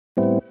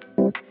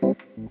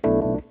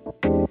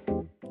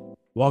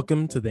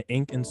Welcome to the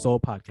Ink and Soul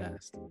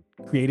podcast,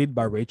 created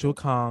by Rachel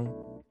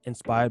Kong,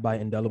 inspired by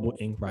indelible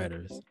ink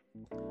writers.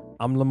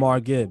 I'm Lamar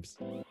Gibbs,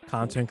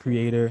 content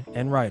creator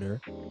and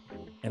writer,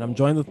 and I'm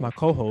joined with my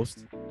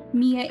co-host,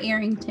 Mia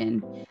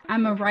Arrington.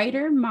 I'm a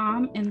writer,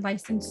 mom, and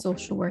licensed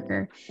social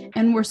worker,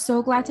 and we're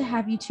so glad to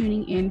have you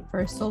tuning in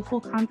for a soulful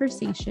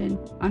conversation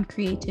on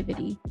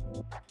creativity.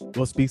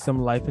 We'll speak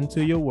some life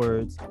into your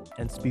words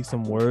and speak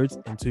some words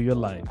into your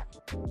life.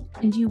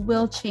 And you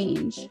will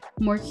change,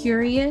 more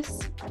curious,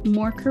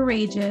 more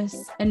courageous,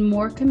 and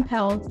more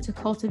compelled to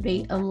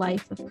cultivate a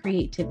life of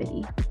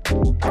creativity.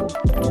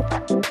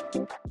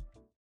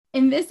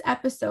 In this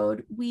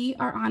episode, we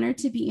are honored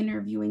to be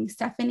interviewing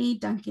Stephanie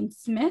Duncan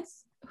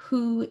Smith,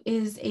 who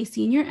is a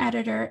senior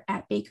editor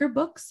at Baker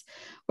Books,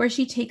 where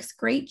she takes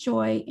great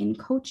joy in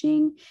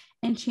coaching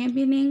and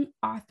championing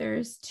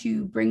authors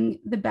to bring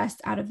the best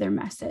out of their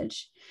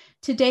message.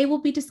 Today,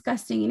 we'll be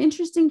discussing an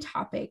interesting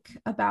topic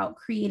about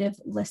creative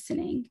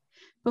listening.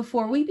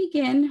 Before we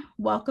begin,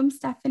 welcome,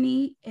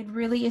 Stephanie. It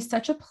really is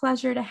such a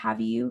pleasure to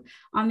have you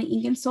on the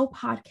Ink and Soul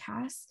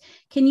podcast.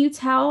 Can you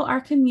tell our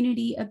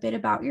community a bit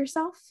about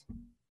yourself?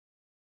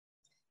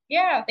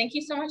 Yeah, thank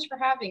you so much for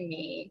having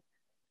me.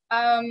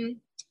 I'm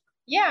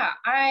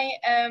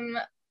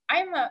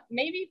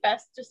maybe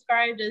best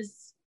described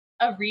as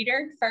a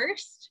reader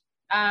first,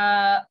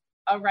 a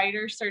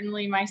writer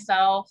certainly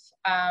myself,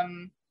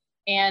 and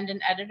an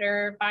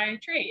editor by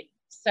trade.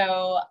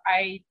 So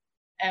I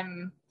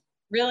am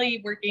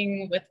really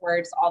working with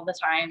words all the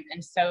time,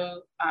 and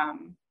so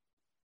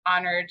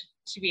honored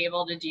to be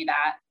able to do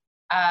that.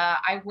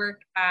 I'm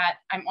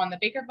on the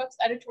Baker Books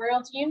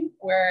editorial team,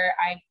 where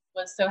I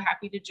was so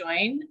happy to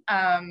join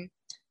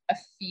a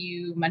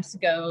few months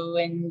ago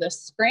in the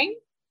spring.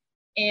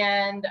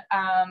 And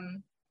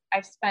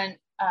I've spent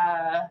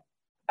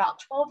about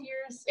 12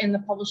 years in the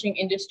publishing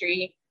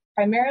industry,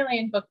 primarily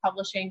in book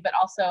publishing, but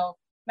also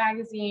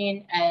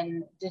magazine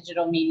and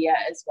digital media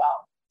as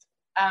well.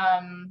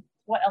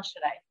 What else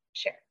should I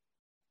share?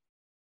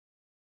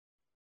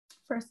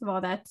 First of all,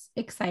 that's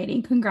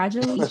exciting.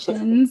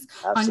 Congratulations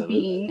on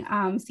being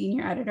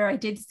senior editor. I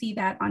did see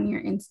that on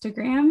your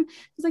Instagram. I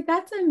was like,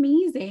 that's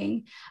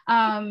amazing.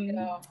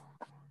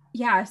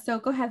 Yeah, so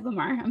go ahead,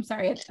 Lamar. I'm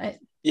sorry.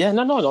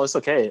 No, it's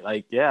okay.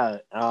 What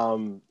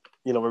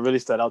really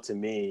stood out to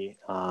me,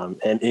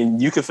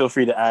 and you can feel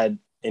free to add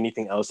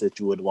anything else that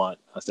you would want,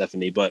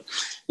 Stephanie, but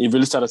it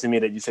really stood out to me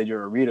that you said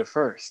you're a reader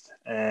first.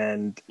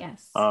 And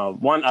yes,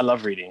 one, I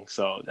love reading,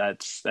 so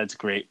that's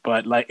great.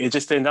 But it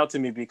just stands out to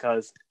me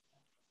because,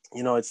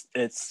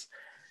 it's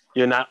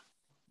you're not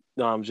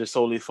just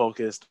solely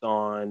focused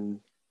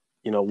on,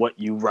 what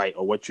you write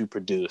or what you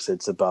produce.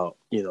 It's about,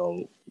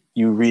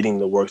 you reading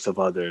the works of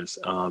others,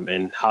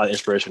 and how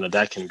inspirational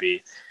that can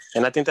be.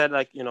 And I think that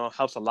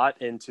helps a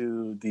lot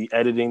into the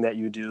editing that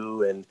you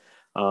do. And,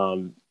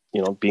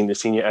 being the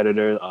senior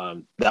editor,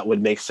 that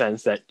would make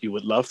sense that you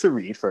would love to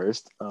read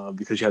first,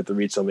 because you have to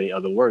read so many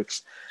other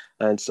works.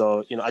 And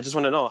so, I just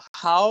want to know,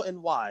 how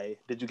and why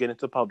did you get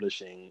into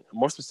publishing,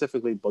 more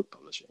specifically book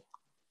publishing?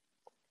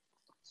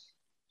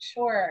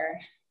 Sure.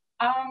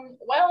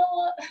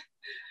 Well,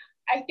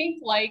 I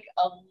think like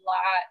a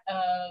lot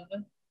of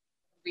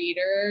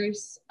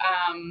readers,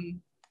 I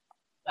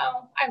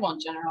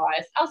won't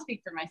generalize. I'll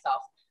speak for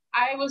myself.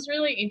 I was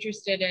really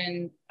interested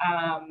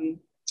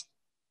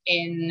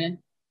in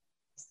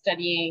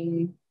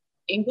studying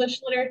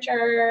English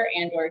literature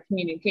and or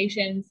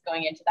communications,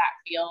 going into that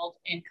field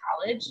in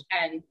college.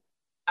 And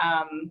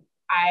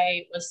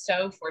I was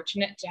so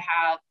fortunate to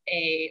have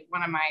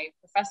one of my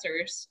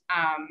professors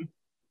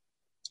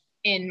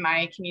in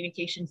my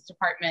communications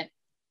department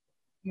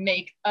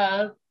make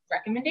a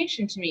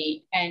recommendation to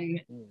me.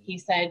 And he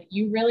said,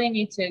 you really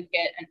need to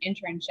get an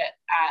internship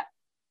at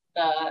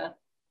the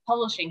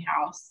publishing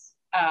house,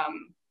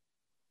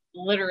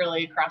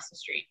 literally across the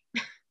street.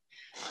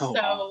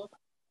 So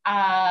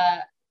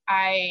I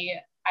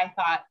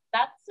thought,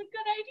 that's a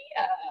good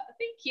idea.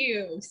 Thank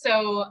you.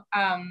 So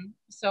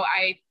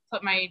I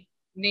put my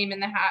name in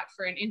the hat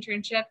for an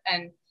internship,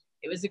 and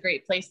it was a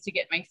great place to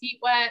get my feet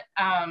wet.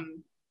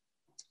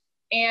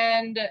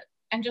 And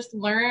just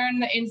learn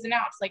the ins and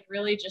outs, like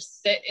really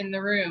just sit in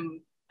the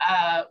room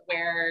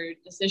where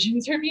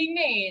decisions are being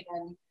made,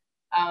 and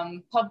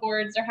pub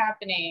boards are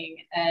happening,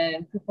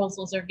 and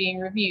proposals are being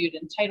reviewed,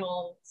 and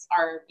titles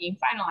are being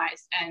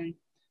finalized, and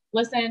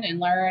listen and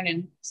learn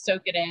and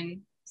soak it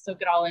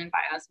all in by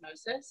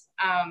osmosis.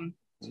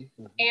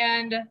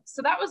 And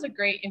so that was a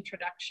great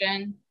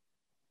introduction.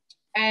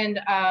 And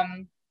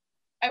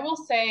I will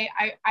say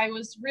I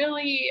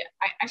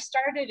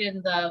started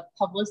in the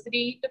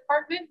publicity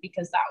department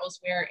because that was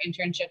where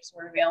internships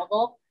were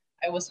available.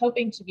 I was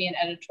hoping to be an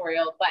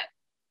editorial, but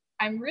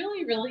I'm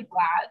really, really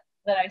glad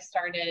that I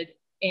started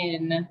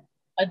in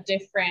a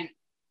different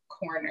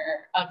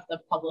corner of the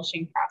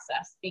publishing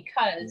process,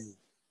 because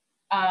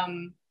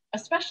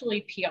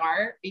especially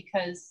PR,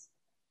 because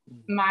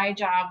my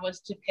job was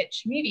to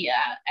pitch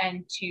media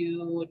and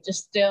to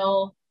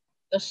distill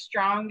the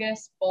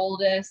strongest,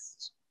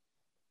 boldest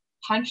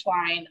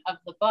punchline of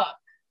the book.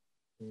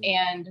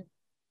 And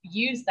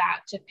use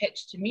that to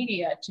pitch to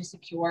media to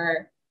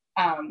secure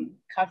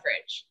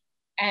coverage.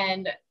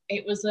 And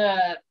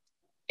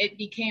it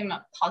became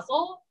a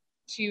puzzle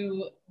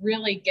to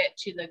really get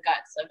to the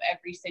guts of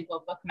every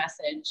single book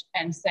message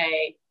and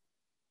say,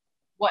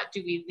 what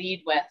do we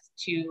lead with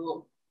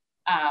to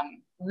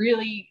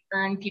really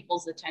earn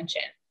people's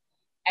attention?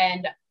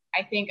 And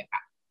I think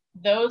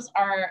those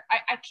are,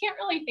 I can't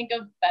really think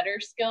of better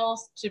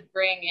skills to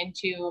bring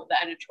into the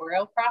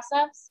editorial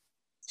process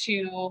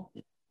to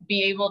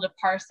be able to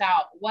parse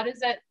out what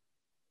is it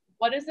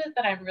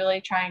that I'm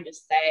really trying to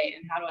say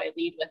and how do I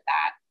lead with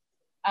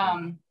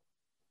that?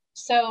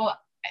 So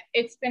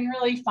it's been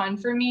really fun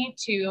for me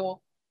to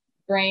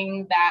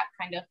bring that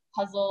kind of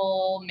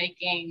puzzle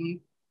making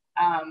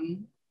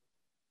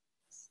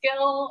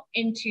skill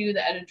into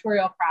the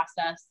editorial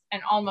process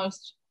and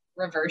almost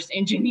reverse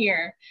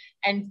engineer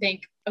and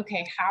think,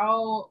 okay,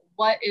 how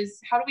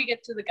do we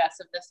get to the guts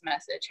of this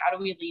message? How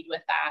do we lead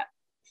with that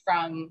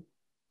from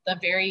the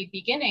very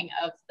beginning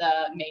of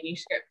the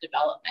manuscript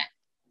development?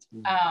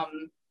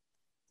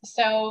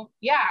 So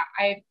yeah,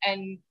 I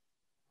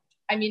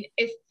mean,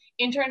 if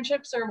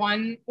internships are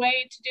one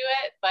way to do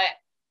it, but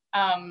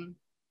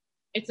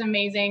it's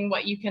amazing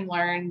what you can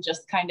learn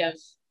just kind of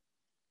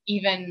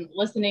even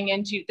listening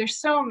into, there's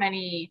so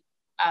many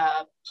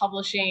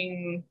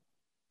publishing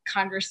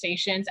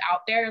conversations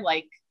out there,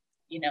 like,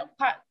 you know,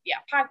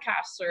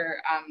 podcasts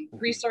or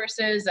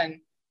resources, and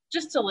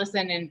just to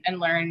listen and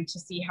learn to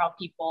see how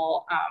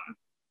people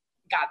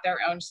got their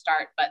own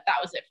start. But that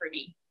was it for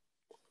me.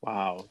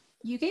 Wow.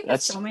 You gave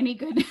us so many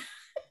good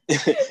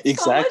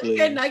exactly.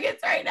 So good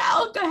nuggets right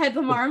now. Go ahead,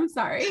 Lamar. I'm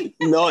sorry.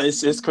 No,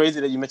 it's crazy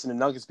that you mentioned the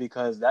nuggets,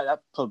 because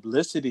that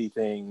publicity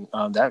thing,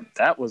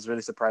 that was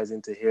really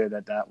surprising to hear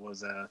that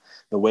was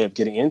the way of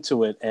getting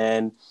into it.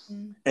 And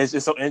it's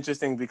just so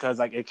interesting because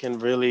like it can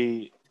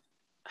really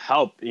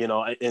help, you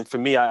know. And for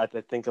me, I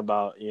think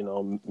about, you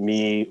know,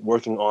 me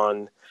working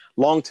on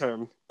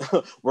long-term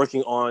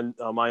working on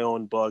my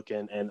own book,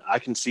 and I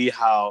can see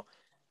how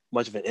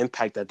much of an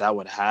impact that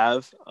would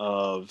have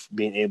of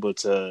being able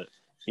to,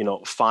 you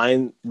know,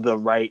 find the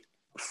right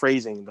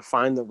phrasing, to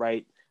find the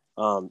right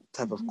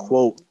type of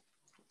quote,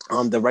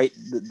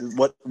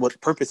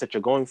 what purpose that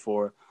you're going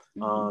for,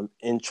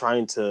 in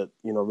trying to,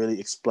 you know, really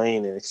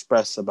explain and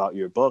express about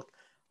your book.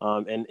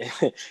 And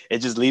it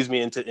just leads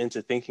me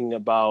into thinking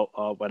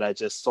about what I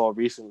just saw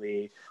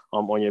recently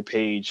on your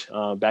page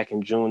back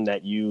in June,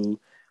 that you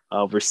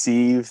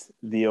received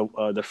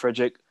the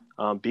Frederick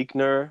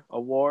Buechner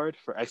Award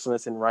for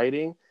Excellence in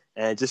Writing.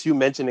 And just you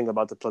mentioning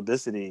about the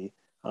publicity,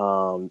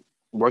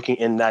 working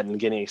in that and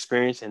getting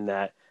experience in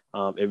that,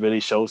 it really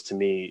shows to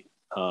me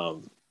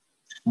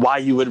why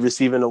you would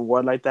receive an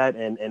award like that.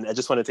 And I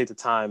just want to take the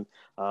time,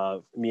 I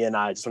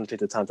just want to take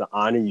the time to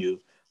honor you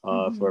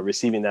for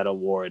receiving that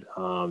award,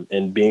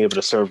 and being able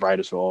to serve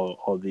writers for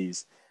all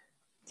these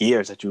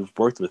years that you've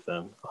worked with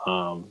them.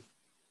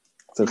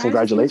 So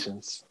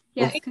congratulations.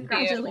 Yes, Thank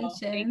congratulations.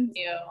 Thank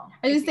you.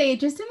 I was say,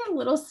 just in a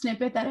little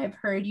snippet that I've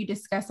heard you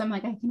discuss, I'm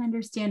like, I can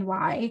understand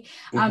why,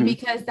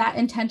 because that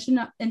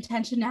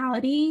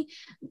intentionality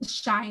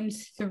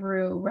shines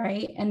through,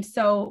 right? And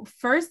so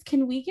first,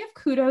 can we give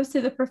kudos to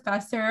the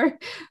professor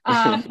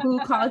who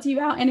called you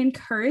out and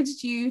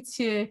encouraged you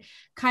to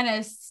kind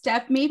of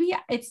step, maybe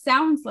it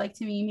sounds like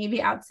to me,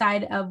 maybe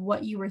outside of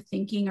what you were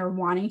thinking or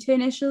wanting to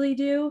initially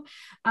do,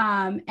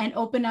 and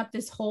open up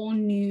this whole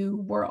new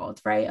world,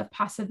 right, of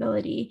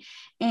possibility.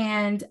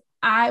 And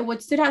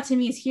what stood out to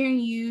me is hearing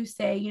you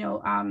say, you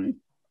know,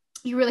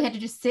 you really had to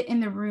just sit in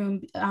the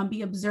room,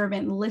 be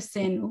observant,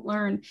 listen,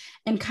 learn,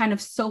 and kind of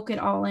soak it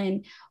all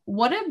in.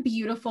 What a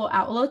beautiful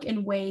outlook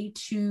and way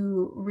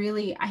to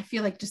really, I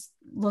feel like, just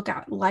look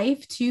at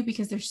life too,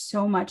 because there's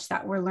so much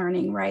that we're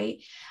learning,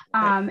 right?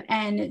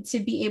 And to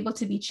be able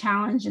to be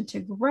challenged and to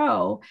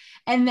grow,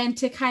 and then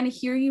to kind of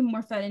hear you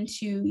morph that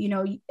into, you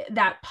know,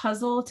 that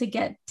puzzle to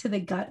get to the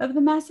gut of the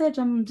message.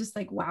 I'm just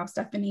like, wow,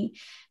 Stephanie,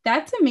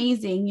 that's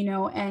amazing, you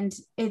know. And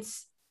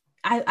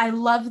I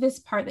love this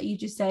part that you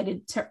just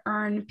said, to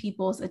earn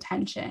people's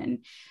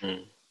attention.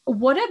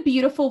 What a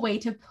beautiful way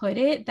to put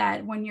it,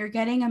 that when you're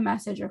getting a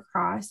message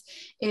across,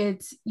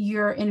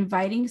 you're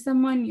inviting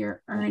someone,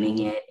 you're earning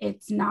it.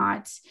 It's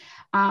not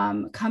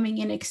coming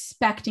in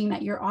expecting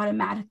that you're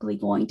automatically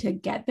going to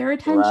get their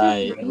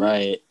attention.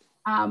 Right.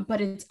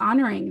 But it's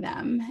honoring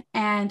them.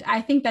 And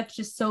I think that's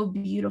just so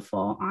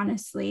beautiful,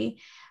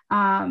 honestly.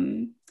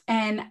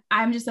 And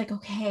I'm just like,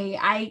 okay,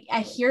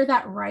 I hear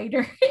that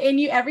writer in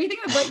you. Everything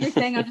of what you're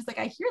saying, I'm just like,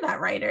 I hear that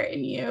writer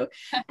in you.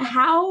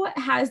 How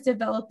has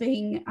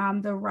developing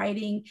the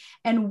writing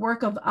and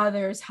work of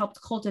others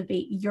helped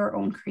cultivate your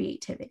own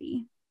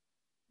creativity?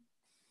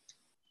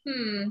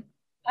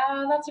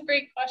 That's a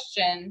great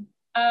question.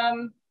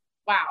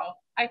 Wow,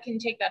 I can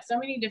take that so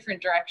many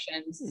different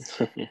directions.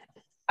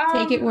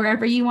 Take it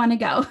wherever you want to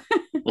go.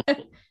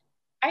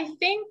 I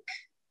think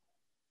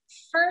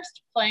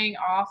first, playing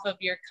off of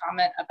your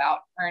comment about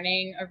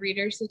earning a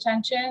reader's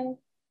attention,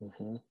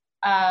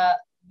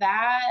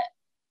 that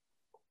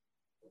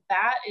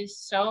is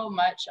so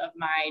much of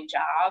my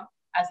job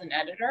as an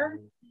editor.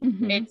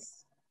 Mm-hmm.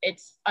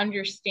 It's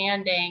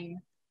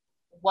understanding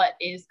what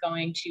is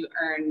going to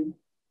earn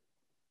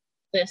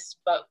this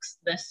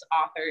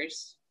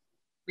author's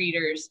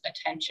readers'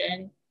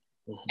 attention.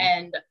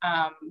 And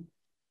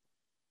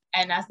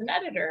as an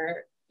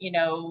editor, you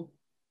know,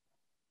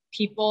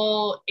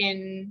 people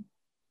in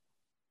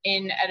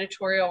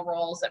editorial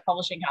roles at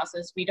publishing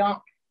houses, we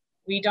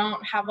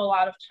don't have a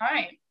lot of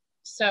time.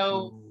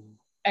 So,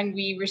 and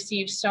we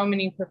receive so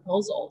many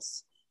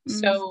proposals.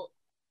 So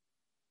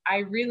I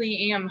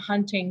really am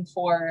hunting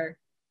for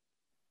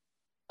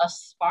a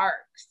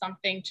spark,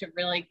 something to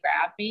really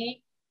grab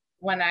me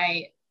when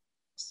I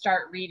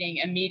start reading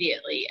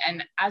immediately.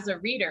 And as a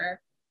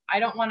reader, I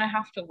don't want to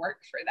have to work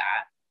for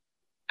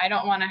that. I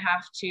don't want to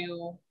have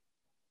to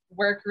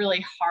work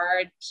really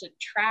hard to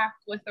track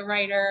with the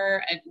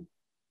writer and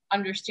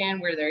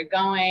understand where they're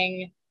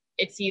going.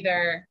 It's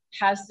either,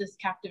 has this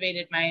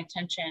captivated my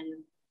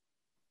attention?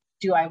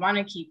 Do I want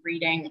to keep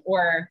reading,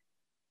 or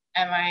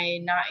am I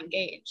not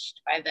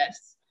engaged by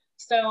this?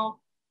 So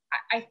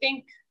I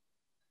think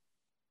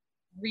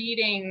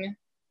reading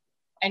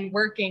and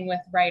working with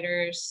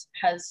writers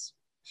has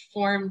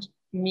formed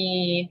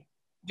me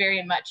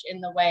very much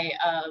in the way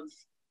of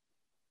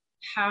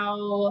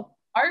how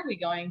are we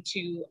going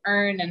to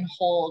earn and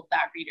hold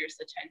that reader's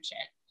attention?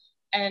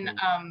 And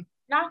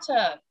not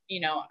to, you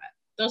know,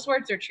 those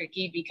words are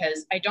tricky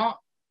because I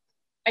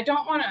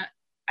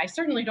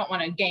certainly don't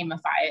want to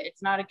gamify it.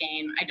 It's not a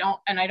game. I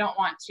don't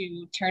want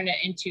to turn it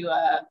into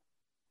a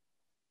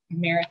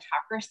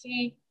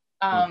meritocracy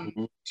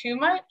too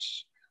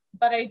much,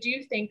 but I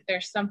do think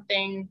there's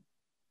something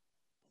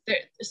there.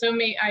 So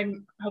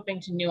I'm hoping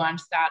to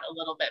nuance that a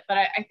little bit, but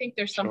I think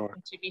there's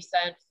something to be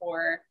said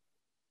for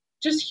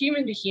just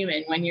human to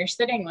human. When you're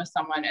sitting with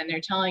someone and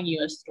they're telling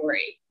you a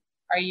story,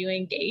 are you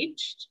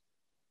engaged?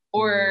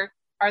 Or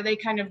are they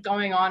kind of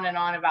going on and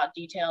on about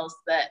details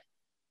that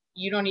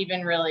you don't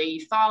even really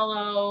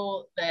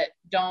follow, that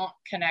don't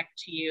connect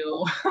to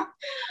you?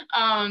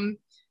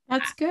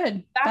 That's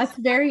good. That's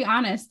very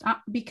honest,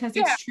 because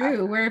it's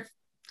true. We're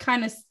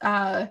kind of,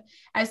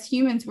 as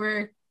humans,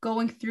 we're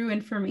going through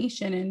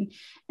information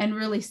and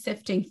really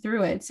sifting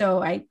through it.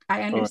 So I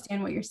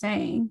understand what you're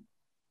saying.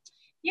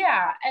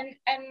 Yeah.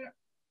 And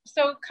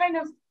so kind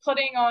of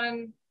putting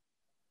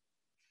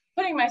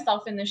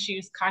myself in the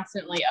shoes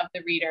constantly of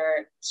the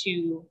reader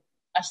to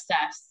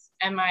assess,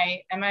 am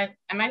I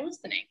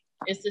listening?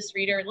 Is this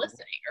reader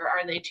listening, or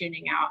are they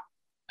tuning out?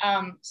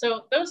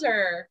 So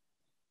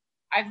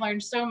I've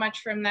learned so much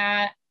from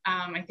that.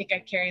 I think I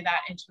carry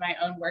that into my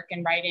own work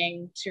and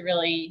writing, to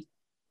really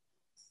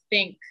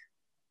think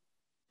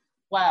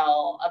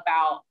well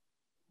about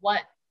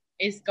what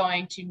is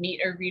going to meet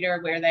a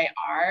reader where they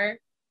are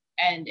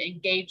and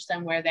engage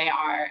them where they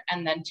are,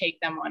 and then take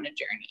them on a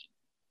journey.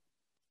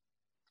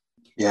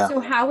 Yeah. So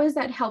how has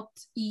that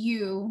helped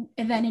you,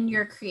 and then in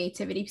your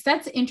creativity? Because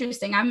that's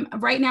interesting. I'm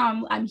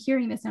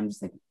hearing this. I'm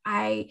just like,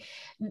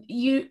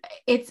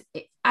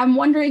 I'm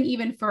wondering,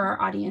 even for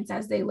our audience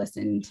as they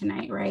listen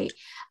tonight, right?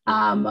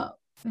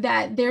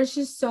 That there's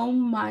just so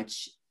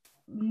much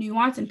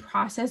nuance and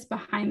process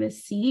behind the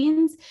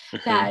scenes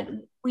that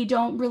we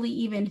don't really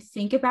even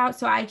think about.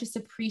 So I just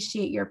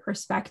appreciate your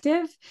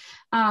perspective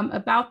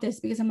about this,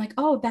 because I'm like,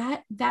 oh,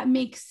 that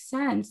makes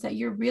sense, that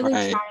you're really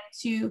trying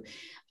to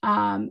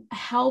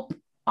help.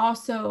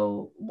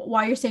 Also,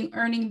 while you're saying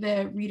earning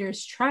the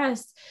reader's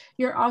trust,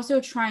 you're also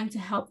trying to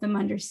help them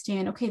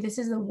understand, okay, this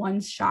is a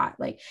one shot.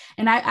 Like,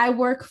 and I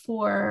work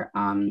for,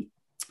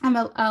 I'm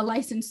a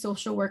licensed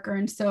social worker.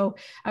 And so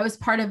I was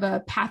part of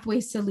a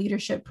Pathways to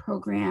Leadership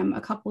program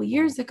a couple of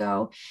years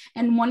ago.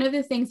 And one of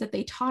the things that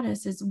they taught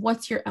us is,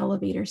 what's your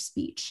elevator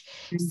speech?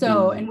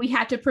 So, and we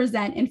had to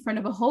present in front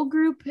of a whole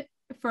group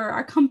for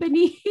our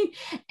company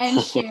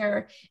and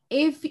share,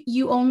 if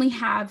you only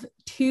have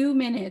 2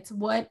 minutes,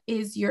 what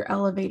is your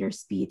elevator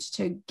speech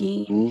to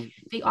gain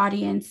the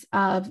audience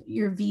of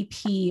your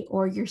VP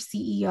or your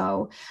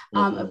CEO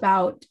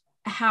about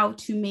how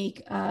to make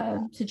a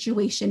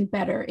situation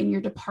better in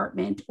your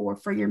department or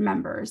for your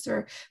members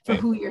or for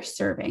who you're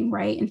serving,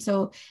 right? And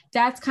so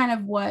that's kind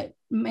of what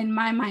in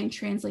my mind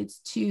translates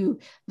to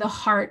the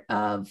heart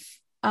of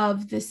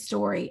this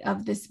story,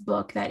 of this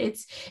book, that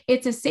it's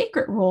a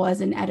sacred role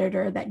as an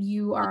editor, that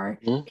you are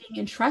being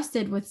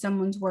entrusted with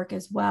someone's work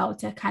as well,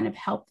 to kind of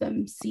help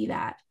them see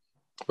that.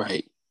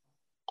 Right.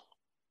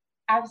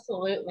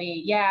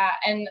 Absolutely. Yeah.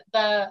 And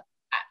the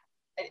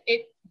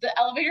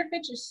elevator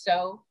pitch is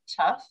so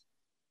tough.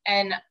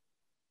 And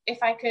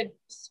if I could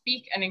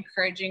speak an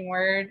encouraging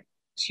word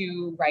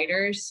to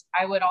writers,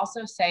 I would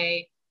also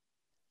say,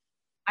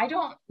 I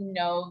don't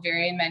know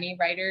very many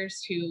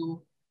writers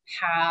who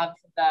have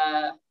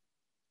the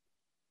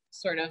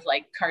sort of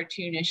like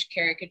cartoonish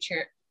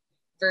caricature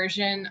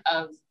version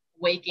of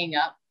waking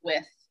up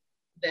with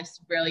this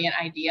brilliant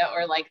idea,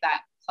 or like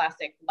that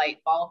classic light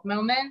bulb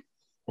moment.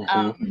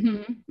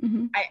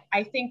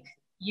 I think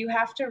you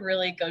have to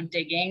really go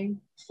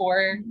digging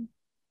for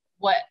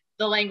what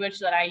the language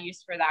that I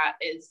use for that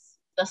is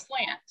the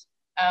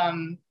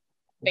slant,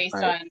 based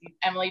on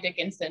Emily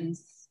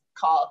Dickinson's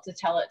call to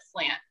tell it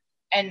slant.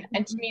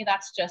 And to me,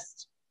 that's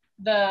just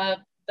the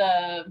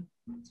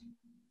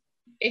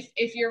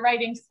if you're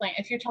writing slant,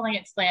 if you're telling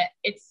it slant,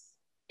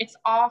 it's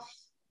off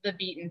the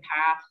beaten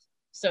path,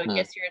 so it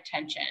gets your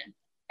attention,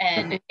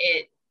 and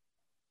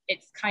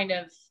it's kind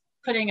of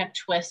putting a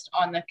twist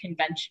on the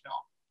conventional.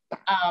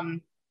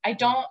 I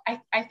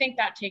think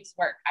that takes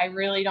work. I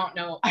really don't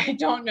know. I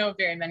don't know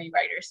very many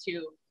writers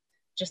who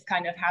just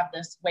kind of have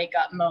this wake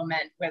up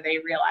moment where they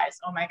realize,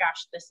 oh my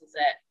gosh, this is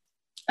it.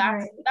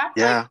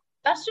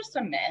 That's just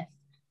a myth.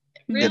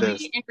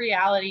 Really, in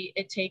reality,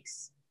 it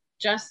takes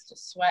just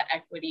sweat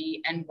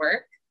equity and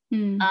work.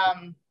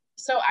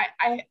 So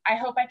I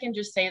hope I can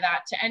just say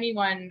that to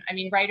anyone, I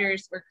mean,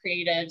 writers or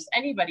creatives,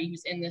 anybody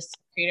who's in this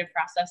creative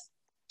process,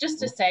 just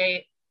to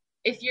say,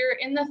 if you're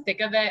in the thick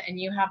of it and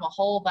you have a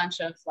whole bunch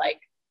of like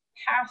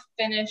half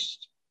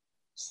finished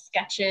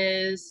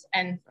sketches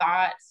and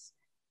thoughts,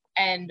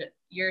 and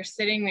you're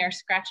sitting there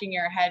scratching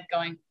your head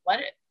going,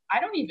 I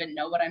don't even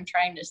know what I'm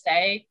trying to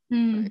say,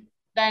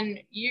 then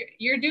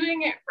you're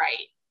doing it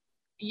right.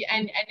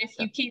 And if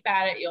you keep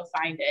at it, you'll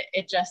find it.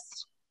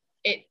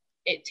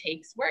 It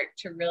takes work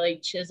to really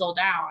chisel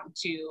down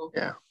to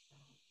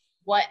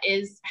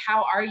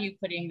how are you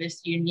putting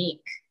this unique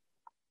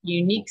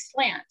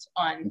slant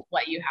on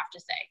what you have to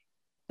say.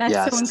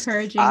 That's so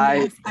encouraging.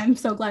 Yes, I'm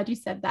so glad you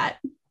said that.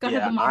 Go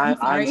ahead, Lamar.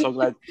 I'm so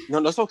glad.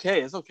 No, that's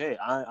okay. It's okay.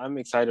 I'm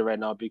excited right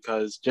now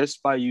because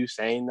just by you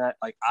saying that,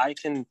 like, I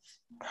can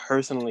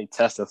personally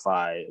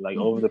testify, like,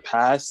 over the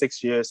past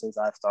 6 years since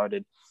I've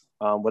started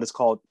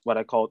what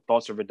I call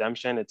Thoughts of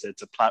Redemption.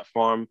 It's a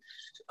platform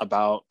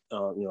about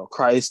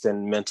Christ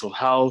and mental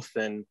health,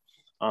 and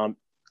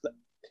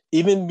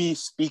even me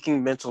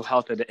speaking mental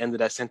health at the end of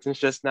that sentence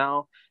just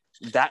now,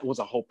 that was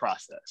a whole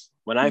process.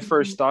 When I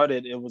first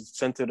started, it was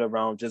centered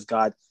around just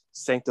God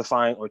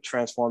sanctifying or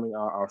transforming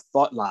our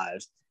thought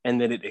lives,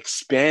 and then it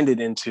expanded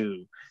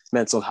into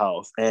mental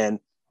health. And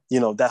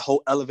that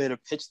whole elevator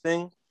pitch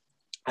thing,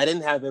 I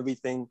didn't have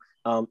everything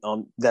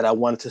that I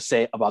wanted to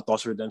say about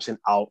Thoughts of Redemption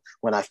out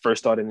when I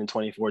first started in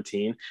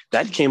 2014.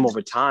 That came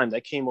over time.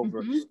 That came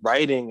over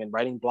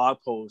writing blog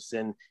posts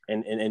and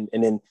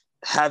then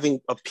having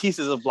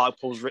pieces of blog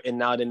posts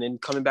written out and then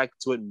coming back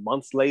to it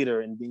months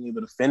later and being able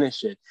to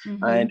finish it.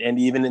 And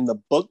even in the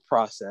book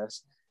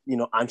process,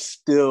 I'm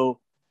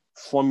still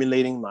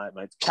formulating my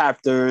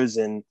chapters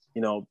and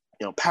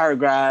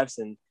paragraphs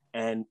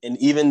and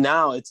even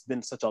now it's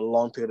been such a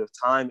long period of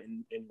time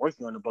in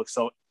working on the book.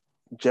 So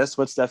just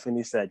what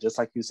Stephanie said, just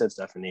like you said,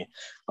 Stephanie,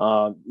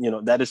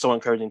 that is so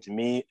encouraging to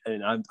me,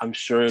 and I'm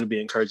sure it'll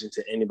be encouraging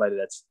to anybody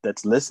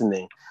that's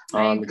listening,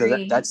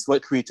 because that's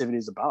what creativity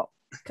is about.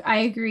 I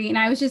agree. And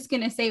I was just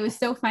going to say, it was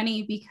so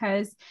funny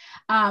because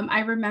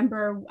I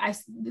remember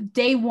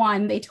day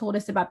one, they told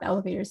us about the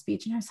elevator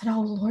speech. And I said,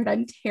 oh, Lord,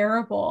 I'm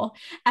terrible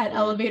at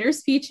elevator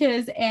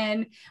speeches.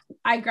 And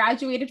I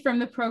graduated from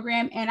the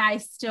program and I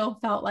still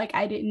felt like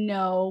I didn't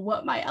know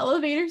what my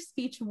elevator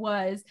speech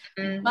was.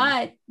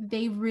 But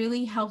they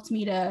really helped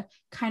me to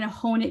kind of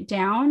hone it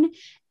down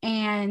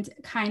and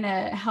kind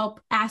of help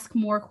ask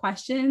more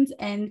questions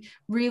and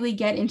really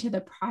get into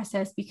the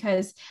process,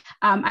 because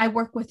I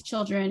work with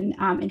children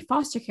in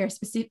foster care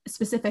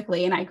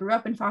specifically, and I grew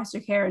up in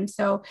foster care. And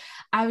so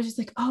I was just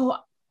like, oh,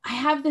 I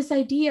have this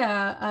idea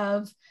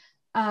of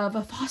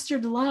a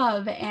fostered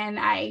love, and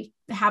I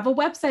have a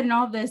website and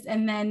all this.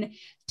 And then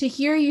to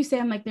hear you say,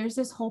 I'm like, there's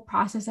this whole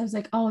process. I was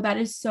like, oh, that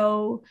is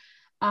so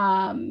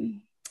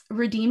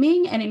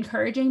redeeming and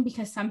encouraging,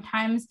 because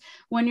sometimes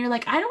when you're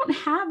like, I don't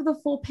have the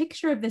full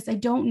picture of this, I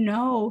don't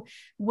know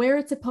where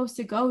it's supposed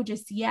to go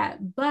just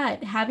yet,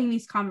 but having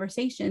these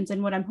conversations,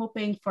 and what I'm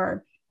hoping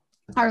for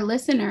our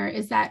listeners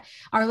is that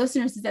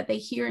they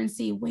hear and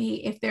see,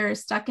 wait, if they're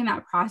stuck in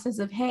that process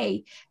of,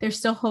 hey, there's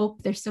still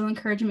hope, there's still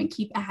encouragement,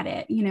 keep at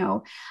it,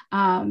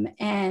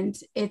 and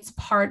it's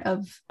part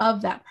of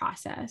that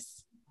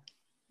process.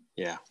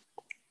 Yeah,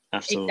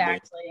 absolutely.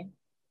 Exactly.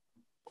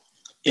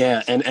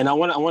 Yeah, and I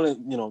want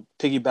to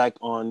piggyback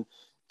on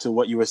to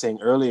what you were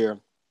saying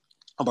earlier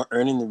about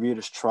earning the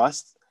reader's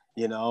trust,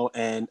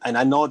 and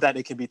I know that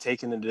it can be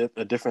taken in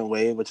a different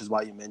way, which is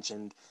why you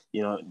mentioned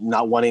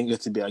not wanting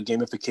it to be a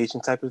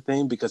gamification type of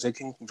thing, because it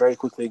can very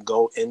quickly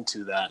go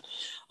into that,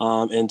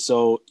 and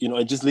so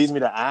it just leads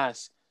me to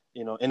ask,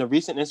 in a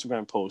recent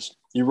Instagram post,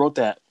 you wrote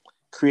that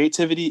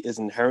creativity is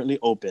inherently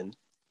open,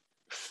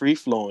 free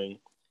flowing,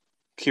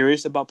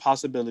 curious about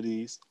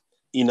possibilities,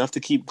 enough to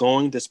keep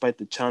going despite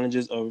the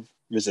challenges of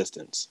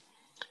resistance.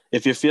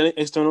 If you're feeling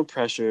external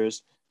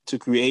pressures to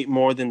create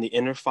more than the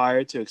inner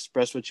fire to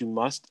express what you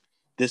must,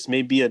 this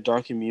may be a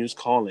dark muse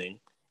calling,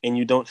 and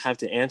you don't have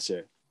to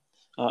answer.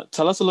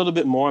 Tell us a little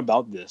bit more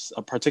about this,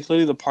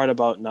 particularly the part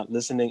about not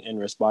listening and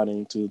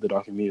responding to the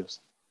dark muse.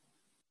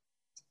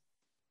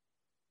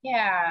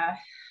 Yeah.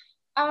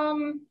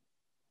 I'm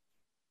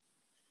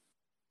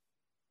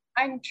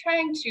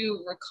trying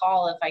to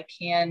recall, if I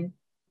can,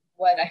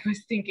 what I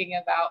was thinking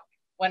about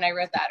when I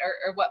read that,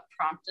 or what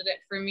prompted it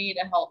for me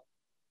to help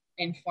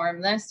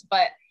inform this.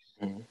 But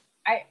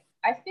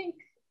I think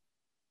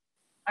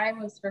I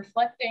was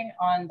reflecting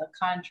on the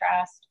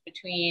contrast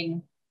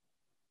between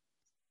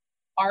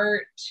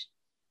art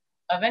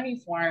of any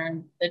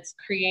form that's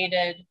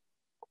created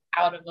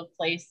out of a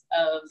place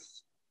of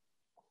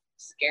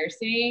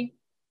scarcity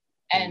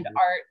and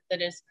art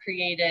that is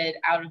created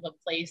out of a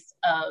place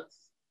of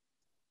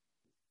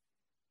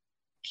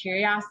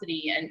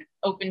curiosity and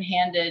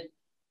open-handed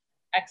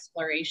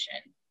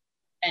exploration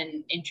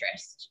and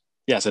interest.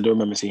 Yes, I do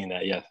remember seeing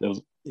that. Yeah,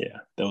 that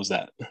was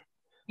that.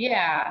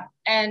 Yeah,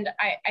 and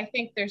I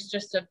think there's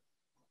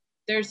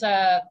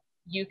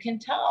you can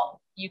tell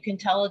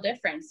a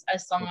difference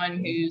as someone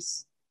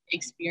who's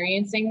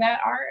experiencing that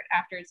art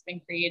after it's been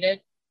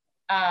created.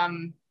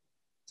 And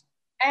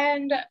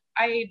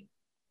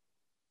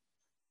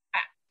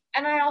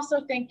I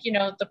also think,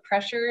 the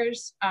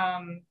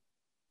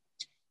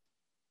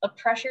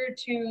pressure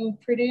to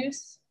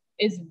produce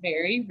is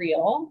very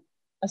real,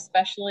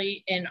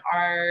 especially in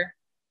our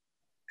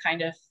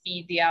kind of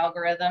feed the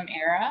algorithm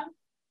era.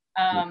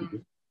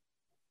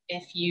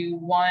 If you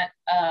want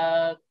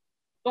a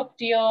book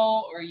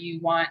deal, or you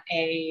want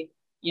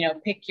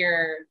pick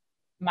your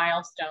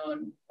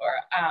milestone or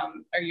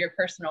your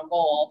personal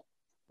goal,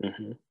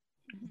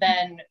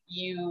 then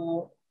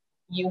you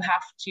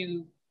have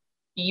to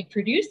be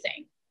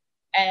producing.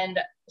 And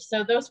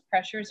so those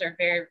pressures are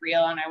very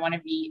real, and I want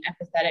to be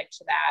empathetic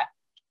to that.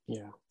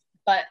 Yeah.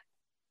 But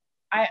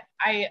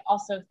I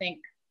also think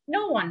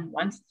no one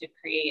wants to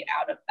create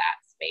out of that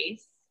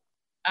space.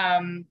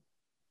 And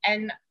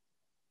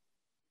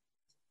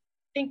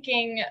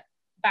thinking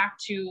back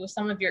to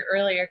some of your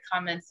earlier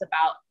comments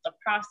about the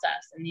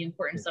process and the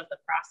importance of the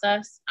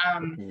process,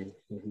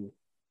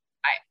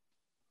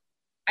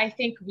 I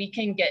think we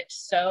can get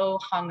so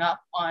hung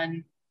up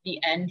on the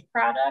end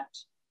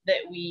product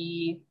that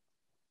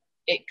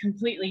it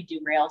completely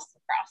derails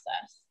the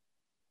process.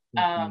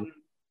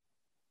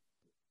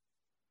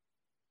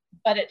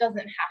 But it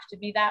doesn't have to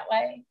be that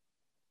way.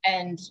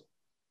 And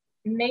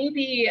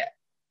maybe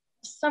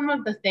some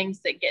of the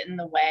things that get in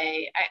the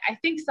way, I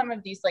think some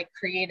of these like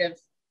creative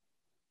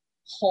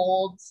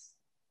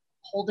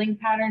holding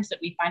patterns that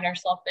we find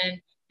ourselves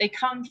in, they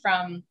come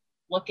from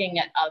looking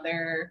at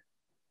other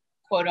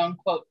quote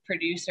unquote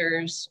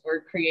producers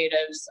or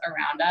creatives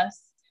around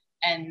us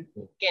and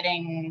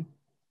getting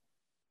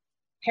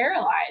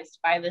paralyzed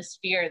by this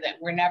fear that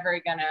we're never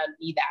gonna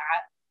be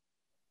that.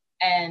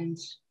 And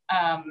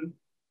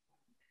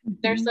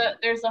there's a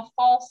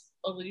false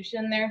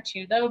illusion there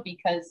too, though,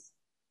 because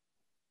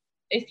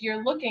if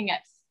you're looking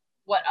at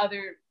what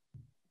other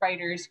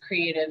writers,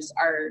 creatives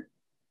are,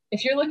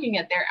 if you're looking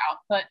at their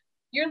output,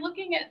 you're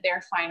looking at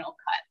their final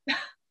cut.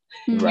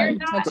 Right.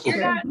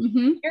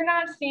 You're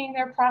not seeing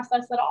their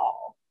process at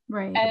all.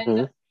 Right.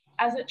 And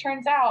as it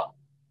turns out,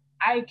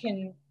 I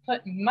can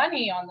put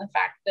money on the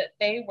fact that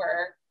they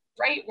were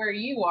right where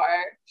you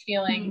are,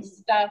 feeling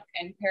stuck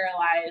and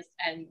paralyzed,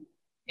 and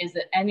is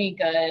it any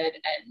good,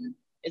 and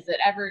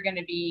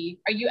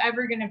are you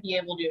ever going to be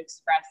able to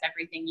express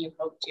everything you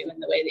hope to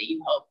in the way that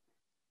you hope?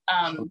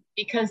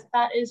 Because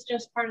that is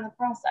just part of the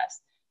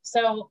process.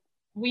 So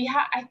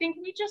I think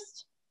we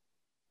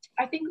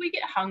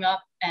get hung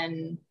up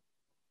and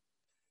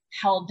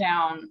held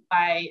down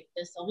by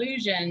this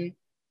illusion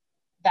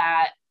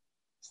that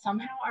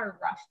somehow our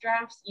rough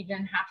drafts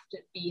even have to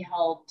be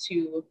held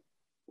to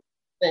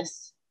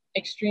this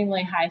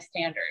extremely high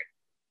standard.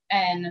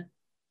 And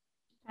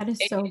that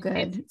is so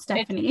good,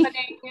 Stephanie.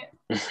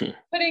 It's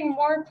putting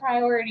more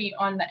priority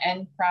on the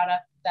end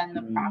product than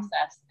the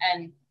process.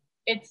 And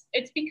it's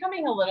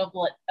becoming a little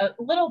bit of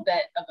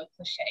a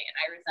cliche, and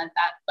I resent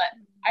that, but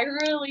I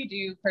really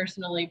do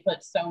personally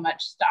put so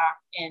much stock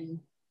in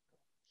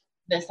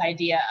this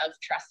idea of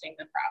trusting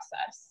the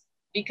process,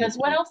 because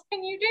what else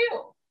can you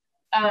do?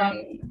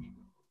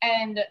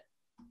 And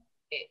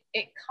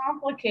it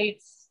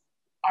complicates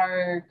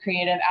our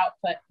creative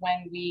output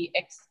when we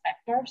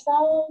expect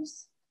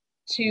ourselves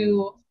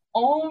to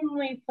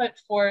only put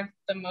forth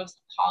the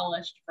most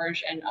polished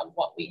version of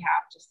what we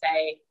have to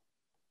say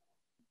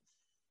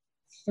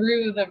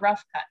through the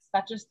rough cuts.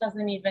 That just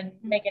doesn't even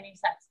make any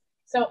sense.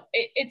 So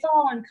it's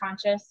all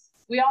unconscious.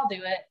 We all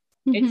do it.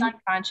 It's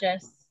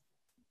unconscious,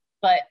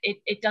 but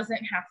it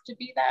doesn't have to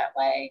be that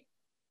way.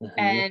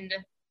 And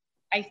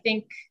I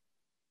think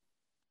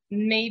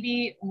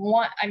maybe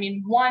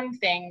one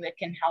thing that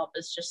can help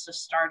is just a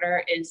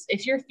starter is,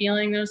 if you're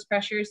feeling those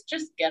pressures,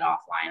 just get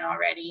offline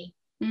already.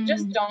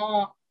 Just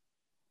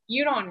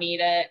you don't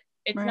need it.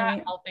 It's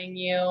not helping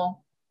you.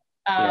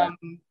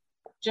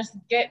 Just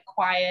get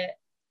quiet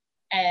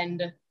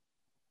and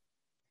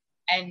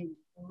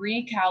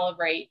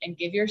recalibrate and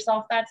give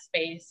yourself that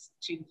space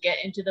to get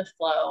into the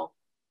flow.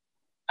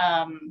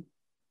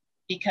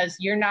 Because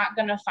you're not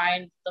going to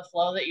find the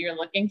flow that you're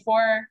looking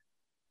for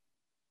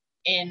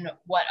in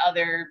what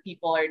other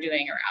people are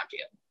doing around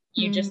you.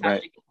 You just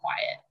have to get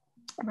quiet.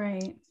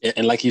 Right.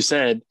 And like you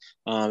said,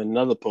 in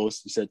another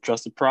post, you said,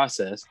 trust the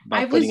process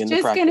by putting in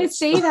the practice. I was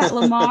just going to say that,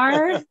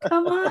 Lamar.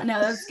 Come on. No,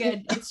 that's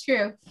good. It's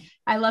true.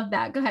 I love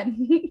that. Go ahead.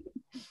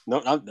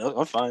 No,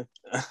 I'm fine.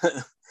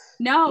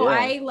 No, Yeah.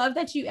 I love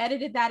that you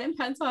edited that in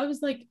pencil. I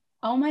was like,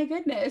 oh my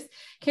goodness.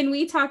 Can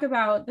we talk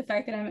about the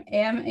fact that I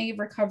am a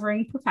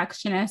recovering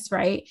perfectionist,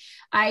 right?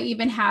 I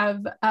even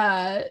have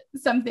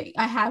something,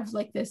 I have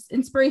like this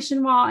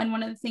inspiration wall, and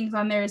one of the things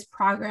on there is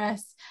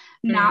progress,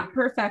 not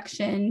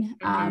perfection,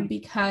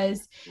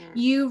 because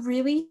you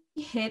really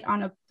hit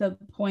on the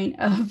point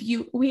of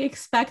we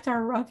expect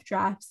our rough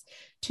drafts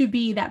to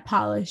be that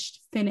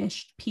polished,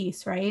 finished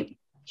piece, right?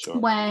 Sure.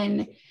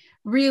 When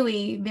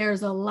really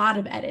there's a lot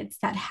of edits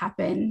that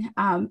happen.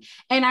 And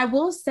I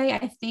will say,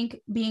 I think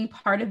being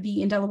part of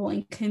the Indelible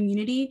Ink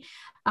community,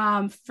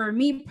 for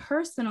me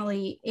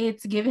personally,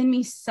 it's given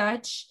me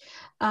such,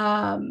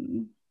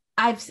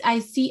 I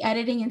see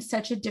editing in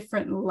such a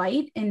different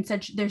light, and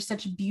there's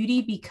such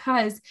beauty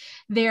because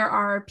there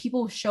are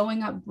people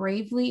showing up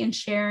bravely and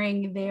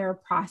sharing their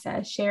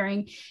process,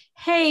 sharing,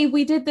 hey,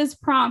 we did this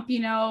prompt,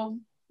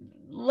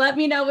 let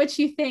me know what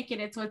you think, and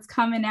it's what's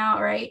coming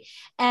out, right?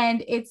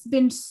 And it's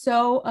been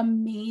so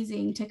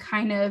amazing to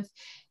kind of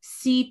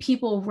see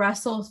people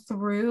wrestle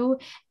through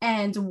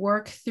and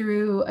work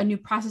through a new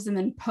process and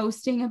then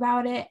posting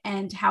about it,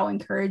 and how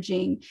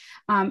encouraging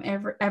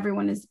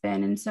everyone has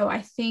been. And so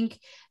I think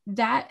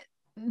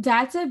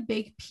that's a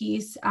big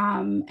piece.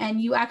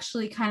 And you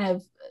actually kind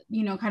of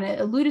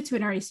alluded to it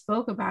and already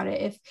spoke about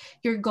it. If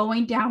you're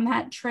going down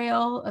that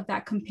trail of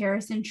that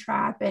comparison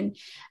trap, and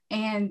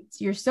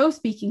you're so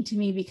speaking to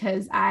me,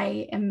 because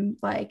I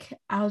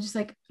was just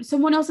like,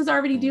 someone else is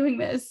already doing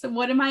this. So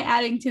what am I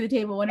adding to the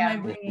table? What am I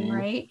bringing?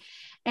 Right.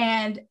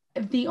 And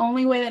the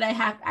only way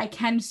that I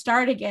can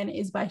start again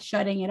is by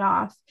shutting it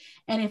off.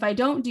 And if I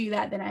don't do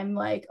that, then I'm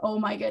like, oh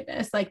my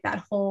goodness, like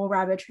that whole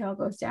rabbit trail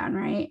goes down.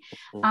 Right.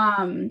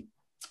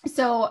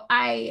 So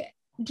I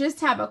just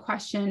have a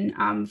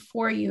question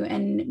for you,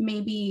 and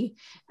maybe,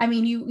 I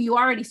mean, you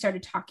already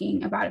started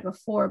talking about it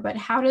before, but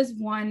how does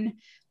one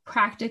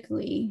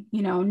practically,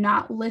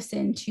 not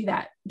listen to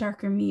that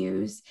darker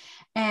muse?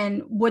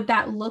 And would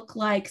that look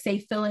like, say,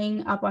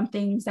 filling up on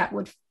things that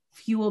would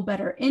fuel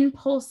better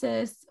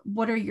impulses?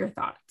 What are your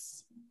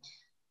thoughts?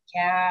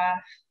 Yeah,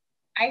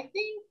 I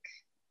think,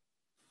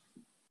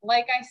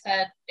 like I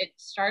said, it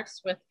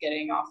starts with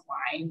getting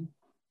offline,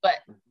 but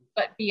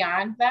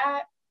beyond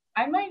that,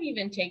 I might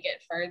even take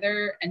it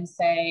further and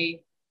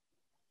say,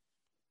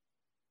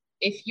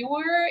 if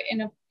you're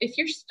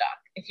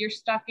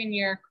stuck in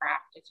your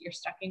craft, if you're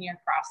stuck in your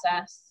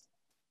process,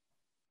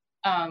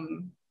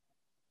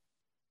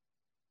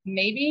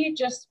 maybe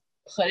just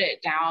put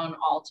it down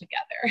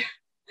altogether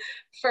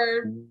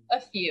for a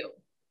few.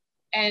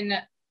 And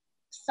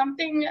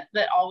something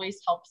that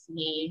always helps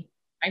me,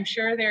 I'm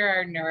sure there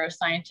are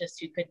neuroscientists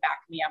who could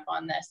back me up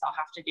on this. I'll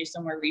have to do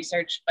some more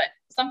research, but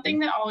something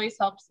that always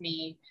helps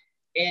me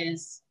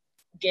is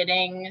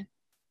getting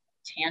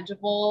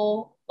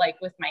tangible, like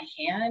with my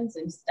hands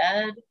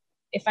instead.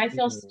 If I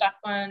feel stuck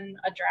on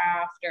a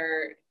draft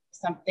or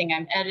something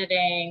I'm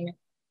editing,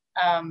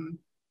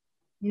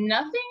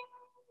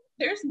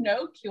 there's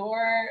no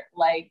cure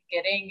like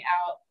getting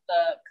out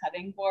the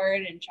cutting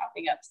board and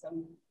chopping up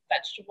some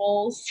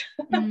vegetables,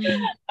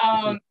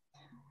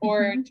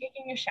 or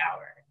taking a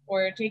shower,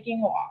 or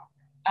taking a walk,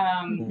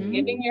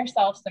 giving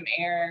yourself some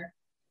air,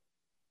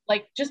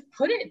 like just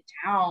put it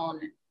down.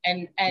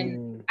 And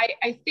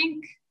I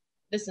think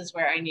this is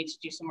where I need to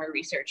do some more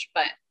research,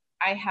 but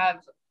I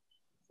have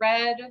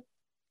read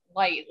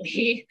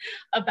lightly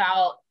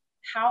about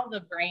how the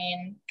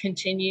brain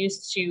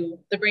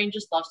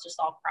just loves to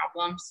solve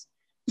problems.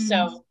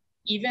 So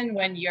even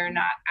when you're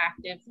not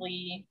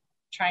actively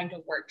trying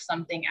to work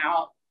something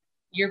out,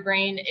 your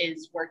brain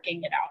is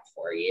working it out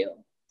for you.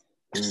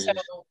 So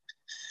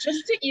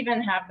just to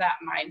even have that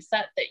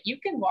mindset that you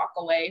can walk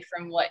away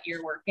from what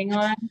you're working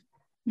on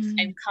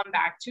and come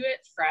back to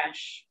it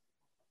fresh,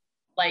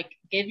 like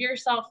give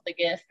yourself the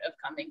gift of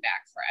coming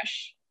back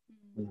fresh.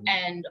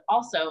 And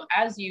also,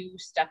 as you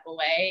step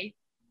away,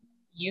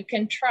 you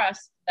can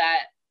trust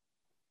that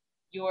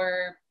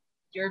your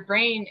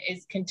brain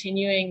is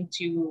continuing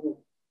to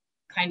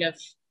kind of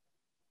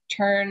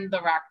turn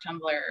the rock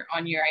tumbler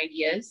on your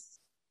ideas.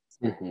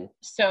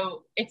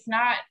 So it's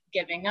not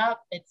giving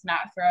up. It's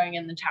not throwing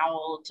in the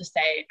towel to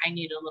say, I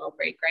need a little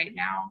break right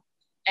now.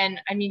 And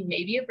I mean,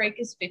 maybe a break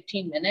is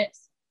 15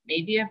 minutes.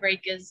 Maybe a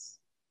break is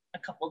a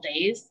couple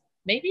days.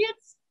 Maybe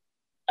it's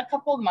a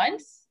couple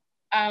months.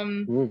 I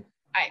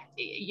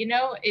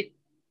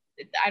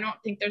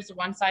don't think there's a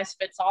one size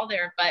fits all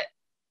there, but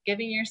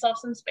giving yourself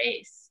some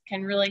space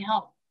can really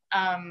help.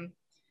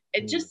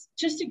 Just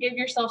to give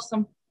yourself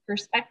some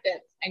perspective,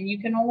 and you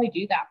can only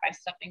do that by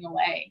stepping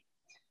away.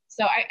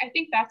 So I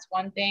think that's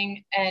one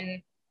thing.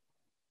 And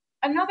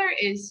another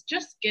is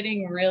just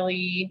getting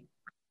really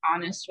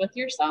honest with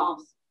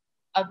yourself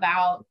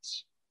about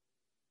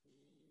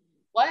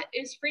what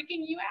is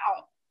freaking you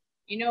out.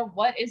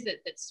 What is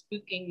it that's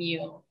spooking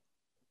you?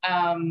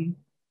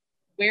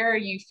 Where are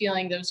you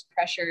feeling those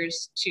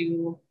pressures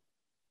to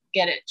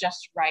get it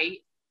just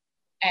right?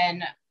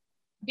 And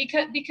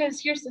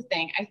because here's the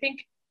thing, I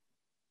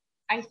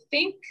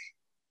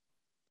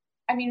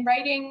mean,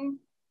 writing,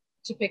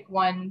 to pick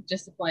one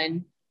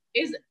discipline,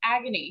 is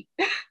agony.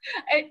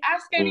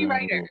 Ask any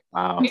writer.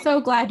 Wow. I'm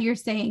so glad you're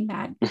saying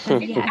that. It's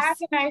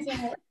Yes.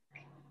 agonizing work.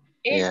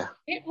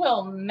 It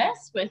will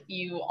mess with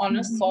you on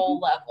a soul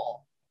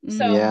level.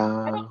 So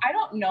I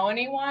don't know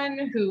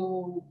anyone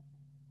who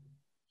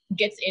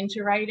gets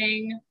into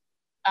writing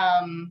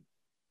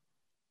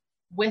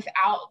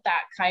without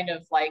that kind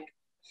of like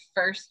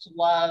first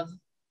love,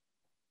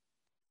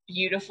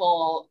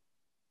 beautiful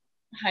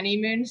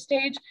honeymoon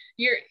stage.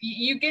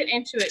 You get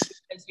into it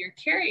because you're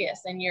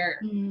curious and you're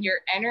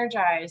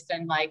energized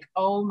and like,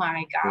 oh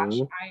my gosh,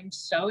 I'm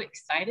so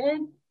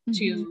excited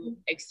to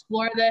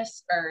explore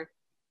this, or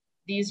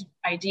these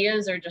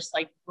ideas are just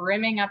like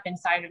brimming up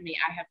inside of me.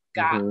 I have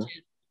got to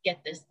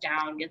get this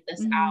down, get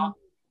this out.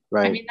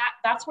 Right. I mean,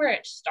 that's where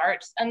it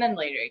starts, and then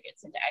later it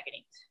gets into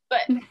agony.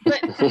 But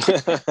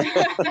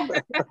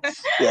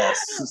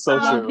yes, so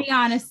true. The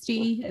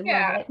honesty. I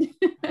love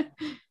it.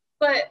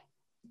 But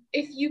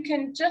if you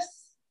can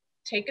just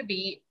take a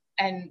beat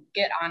and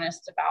get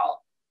honest about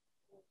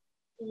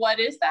what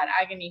is that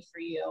agony for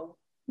you,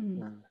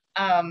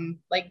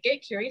 like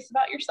get curious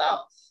about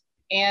yourself,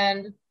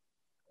 and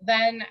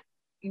then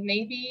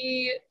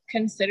maybe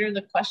consider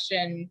the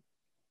question,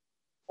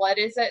 what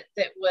is it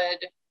that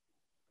would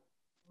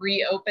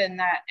reopen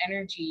that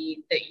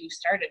energy that you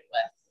started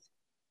with?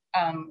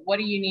 What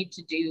do you need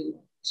to do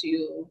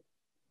to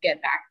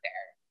get back there?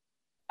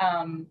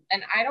 And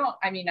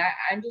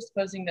I'm just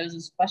posing those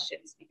as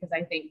questions because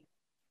I think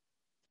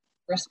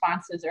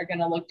responses are going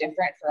to look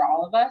different for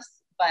all of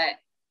us, but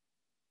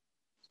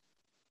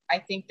I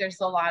think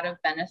there's a lot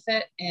of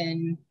benefit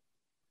in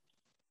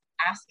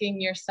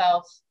asking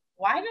yourself,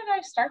 why did I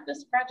start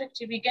this project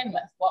to begin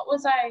with? What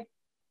was I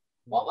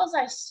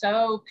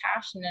so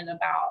passionate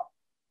about?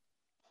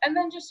 And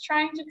then just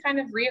trying to kind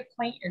of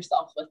reacquaint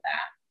yourself with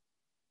that.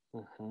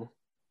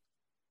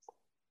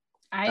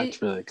 That's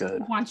really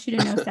good. I want you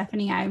to know,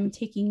 Stephanie, I'm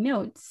taking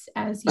notes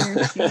as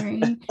you're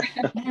sharing.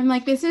 And I'm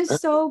like, this is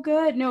so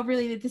good. No,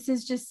 really, this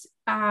is just,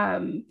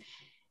 I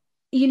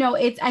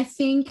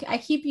think I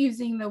keep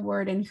using the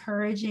word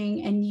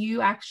encouraging, and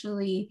you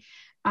actually,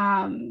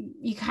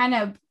 you kind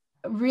of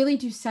really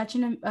do such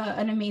an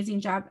amazing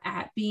job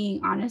at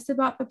being honest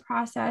about the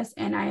process.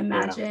 And I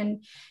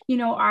imagine,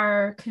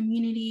 our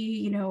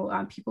community,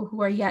 people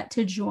who are yet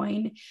to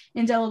join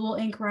Indelible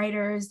Ink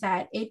Writers,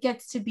 that it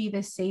gets to be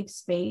the safe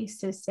space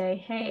to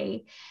say,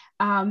 hey,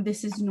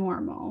 this is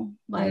normal.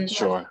 Like,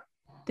 sure.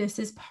 This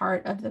is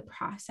part of the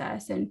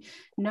process, and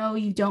no,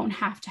 you don't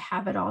have to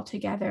have it all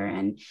together.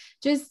 And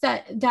just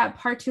that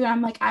part too,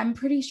 I'm like, I'm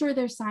pretty sure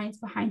there's science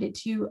behind it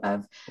too,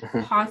 of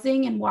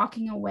pausing and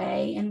walking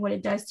away and what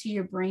it does to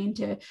your brain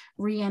to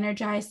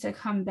re-energize, to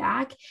come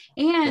back.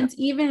 And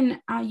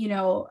even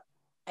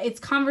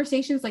it's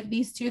conversations like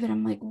these two that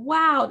I'm like,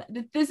 wow,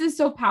 this is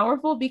so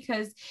powerful,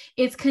 because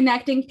it's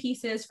connecting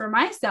pieces for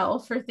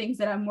myself for things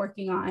that I'm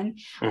working on.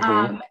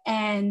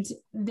 And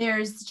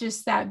there's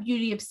just that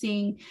beauty of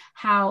seeing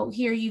how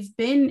here you've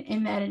been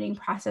in the editing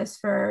process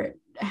for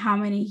how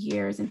many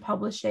years in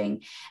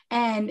publishing,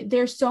 and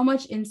there's so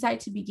much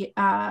insight to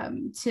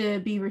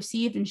be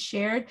received and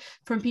shared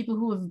from people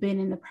who have been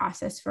in the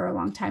process for a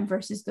long time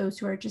versus those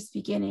who are just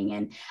beginning.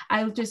 And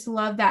I just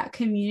love that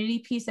community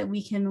piece, that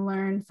we can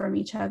learn from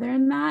each other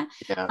in that,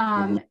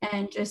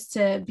 and just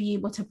to be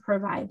able to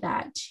provide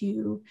that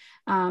to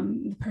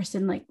the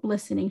person like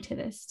listening to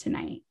this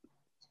tonight.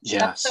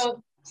 That's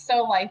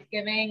so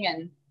life-giving,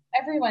 and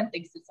everyone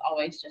thinks it's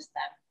always just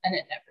them, and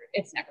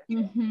it's never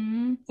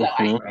true. So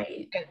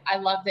I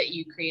love that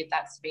you create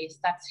that space.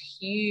 That's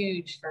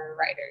huge for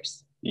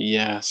writers.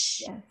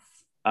 Yes.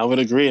 I would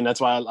agree, and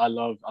that's why I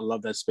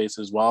love that space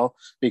as well,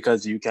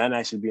 because you can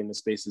actually be in the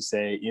space to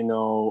say,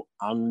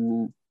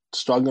 I'm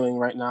struggling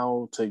right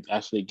now to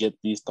actually get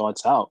these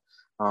thoughts out.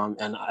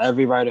 And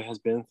every writer has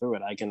been through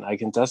it. I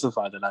can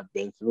testify that I've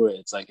been through it.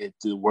 It's like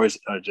the words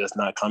are just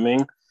not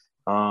coming.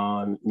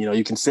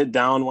 You can sit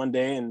down one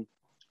day and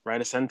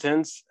write a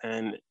sentence,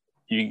 and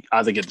you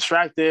either get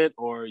distracted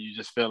or you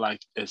just feel like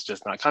it's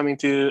just not coming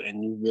to you,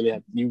 and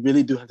you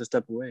really do have to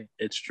step away.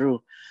 It's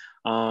true.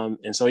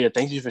 And so,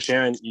 thank you for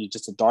sharing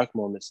just the dark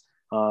moments.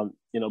 But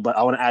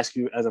I want to ask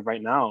you, as of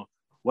right now,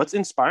 what's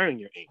inspiring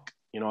your ink?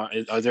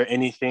 Are there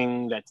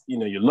anything that,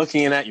 you're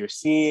looking at, you're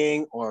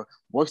seeing, or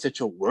works that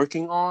you're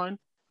working on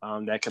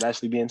that could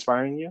actually be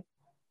inspiring you?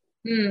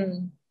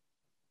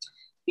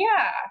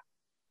 Yeah.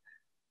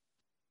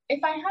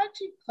 If I had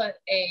to put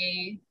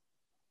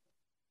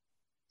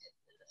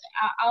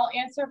I'll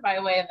answer by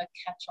way of a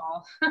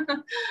catch-all,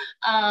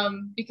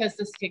 because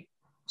this could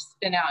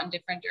spin out in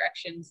different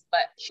directions.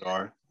 But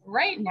sure.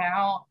 Right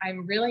now,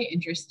 I'm really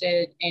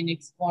interested in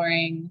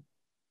exploring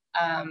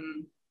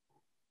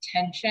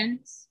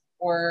tensions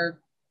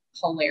or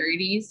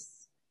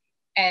polarities,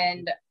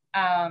 and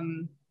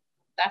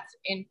that's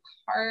in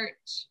part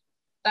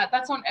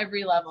that's on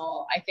every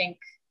level. I think,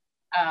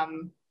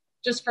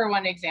 just for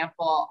one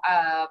example,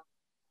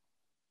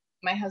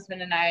 my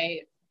husband and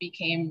I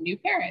became new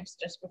parents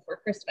just before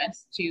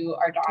Christmas to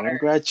our daughter.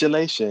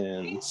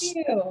 Congratulations.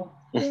 Thank you.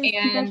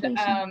 And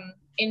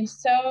in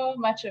so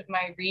much of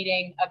my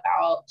reading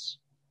about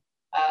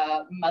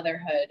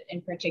motherhood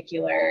in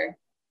particular,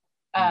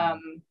 I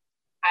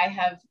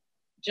have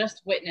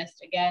just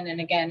witnessed again and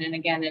again and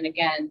again and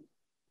again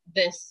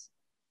this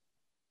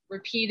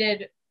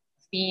repeated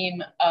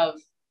theme of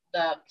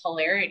the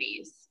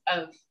polarities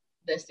of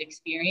this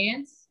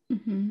experience.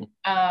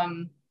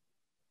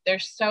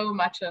 There's so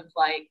much of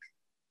like,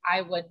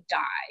 I would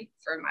die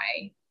for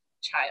my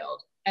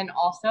child, and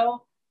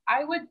also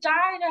I would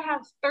die to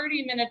have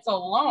 30 minutes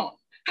alone.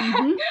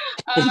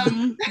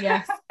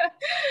 Yes.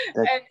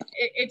 And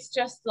it's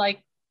just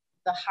like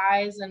the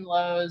highs and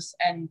lows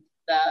and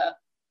the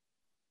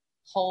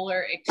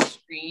polar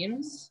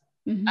extremes.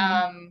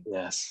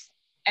 Yes.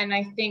 And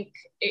I think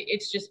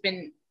it's just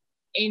been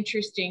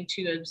interesting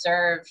to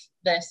observe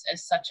this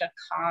as such a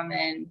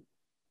common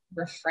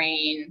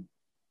refrain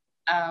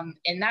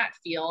in that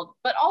field,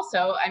 but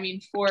also, I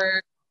mean,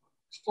 for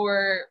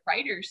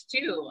writers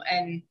too.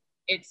 And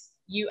it's,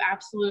 you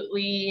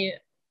absolutely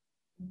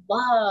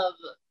love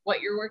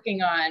what you're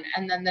working on,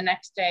 and then the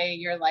next day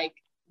you're like,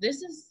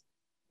 this is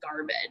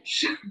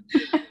garbage.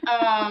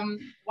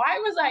 Why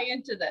was I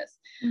into this?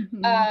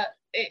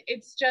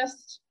 It's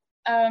just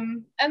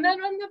and then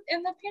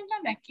in the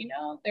pandemic, you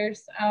know,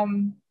 there's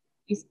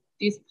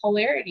these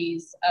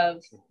polarities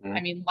of,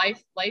 I mean,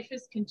 life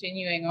is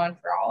continuing on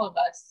for all of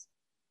us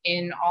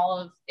in all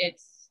of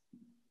its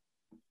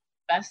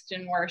best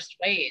and worst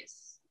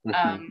ways,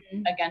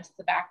 against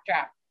the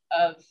backdrop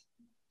of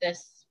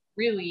this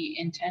really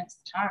intense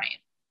time.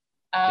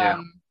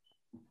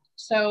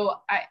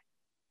 So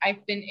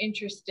I've been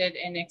interested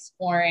in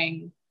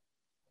exploring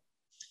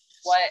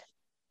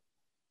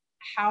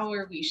how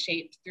are we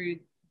shaped through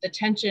the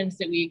tensions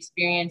that we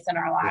experience in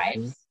our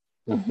lives.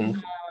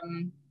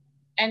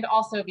 And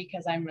also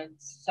because I'm a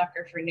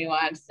sucker for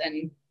nuance,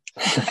 and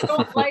I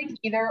don't like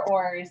either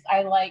ors,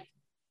 I like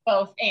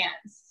both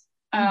ands.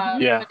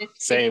 But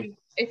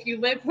if you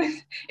live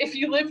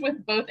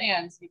with both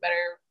ands, you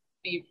better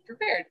be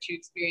prepared to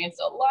experience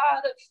a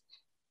lot of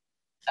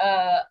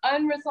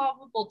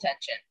unresolvable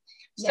tension.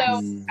 Yes.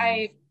 So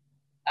I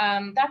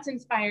that's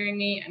inspiring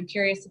me. I'm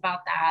curious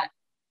about that.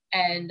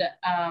 And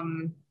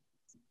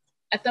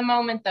at the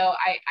moment, though,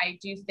 I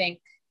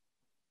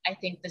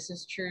think this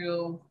is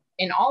true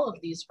in all of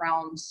these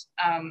realms,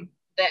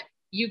 that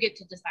you get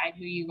to decide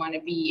who you want to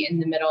be in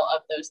the middle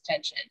of those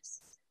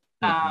tensions.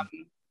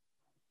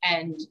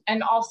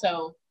 And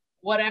also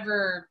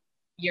whatever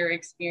you're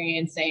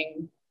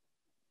experiencing,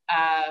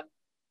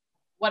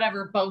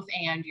 whatever both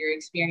and you're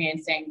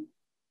experiencing,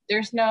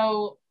 there's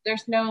no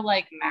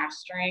like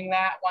mastering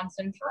that once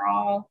and for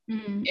all.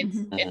 It's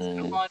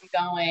an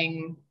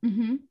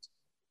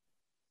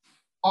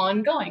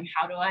ongoing,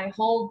 how do I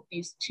hold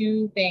these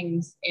two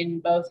things in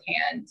both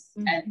hands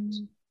and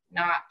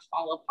not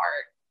fall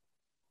apart?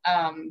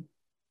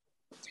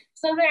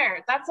 So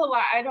that's a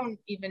lot. I don't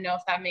even know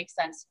if that makes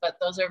sense, but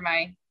those are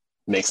my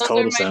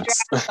total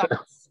sense.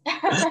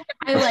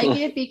 I like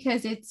it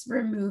because it's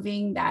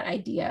removing that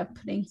idea of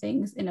putting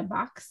things in a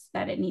box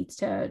that it needs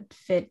to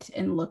fit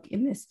and look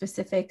in this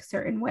specific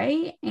certain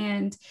way.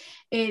 And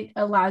it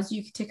allows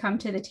you to come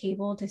to the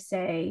table to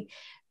say,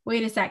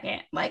 wait a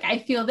second, like I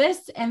feel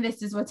this and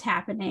this is what's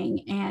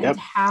happening, and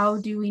how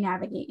do we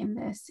navigate in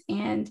this?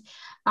 And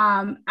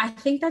I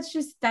think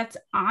that's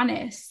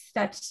honest.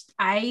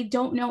 I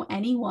don't know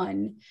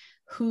anyone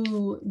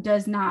who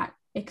does not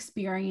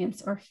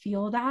experience or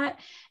feel that.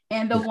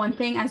 And the one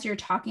thing, as you're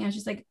talking, I was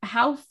just like,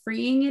 how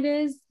freeing it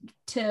is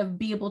to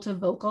be able to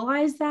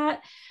vocalize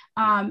that.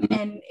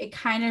 And it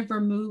kind of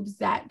removes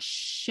that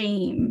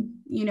shame,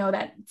 you know,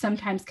 that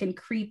sometimes can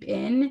creep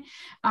in,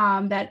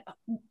 that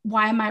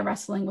why am I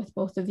wrestling with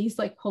both of these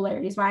like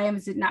polarities? Why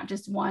is it not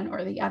just one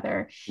or the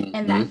other?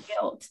 And that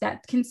guilt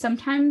that can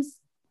sometimes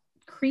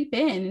creep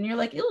in, and you're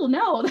like, oh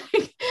no,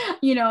 like,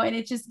 you know, and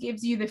it just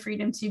gives you the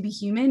freedom to be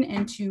human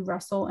and to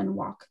wrestle and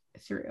walk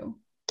through.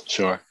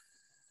 Sure.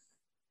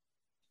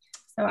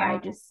 So I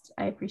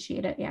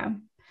appreciate it. Yeah.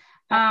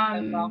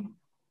 Well,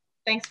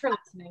 thanks for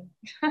listening.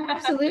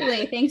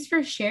 Absolutely. Thanks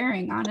for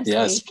sharing, honestly.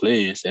 Yes,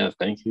 please. Yeah,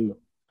 thank you.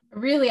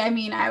 Really, I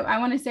mean, I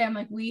want to say, I'm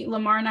like,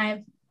 Lamar and I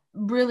have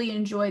really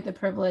enjoyed the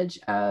privilege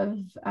of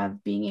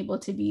being able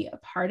to be a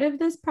part of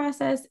this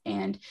process,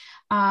 and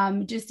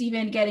just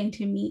even getting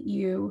to meet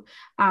you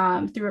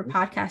through a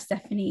podcast,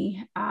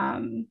 Stephanie.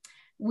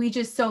 We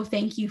just so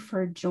thank you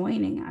for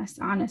joining us,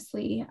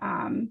 honestly,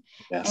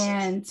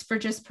 and for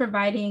just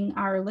providing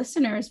our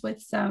listeners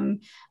with some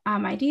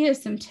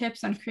ideas, some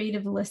tips on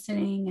creative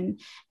listening,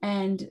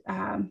 and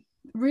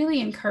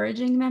really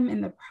encouraging them in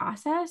the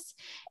process,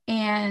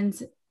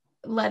 and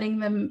letting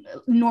them,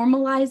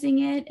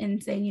 normalizing it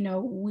and saying, you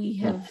know, we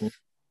have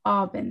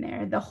all been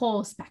there, the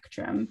whole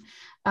spectrum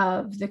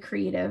of the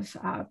creative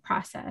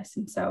process.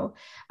 And so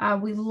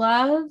we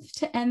love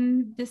to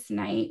end this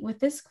night with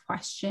this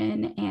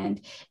question, and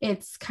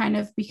it's kind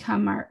of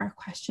become our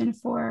question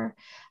for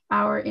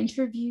our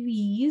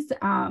interviewees.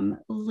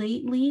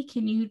 Lately,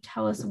 can you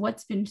tell us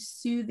what's been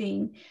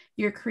soothing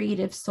your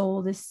creative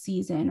soul this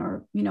season,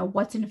 or, you know,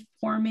 what's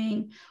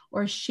informing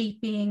or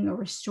shaping or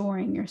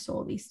restoring your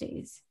soul these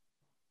days?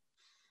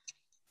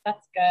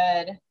 That's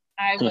good.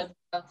 I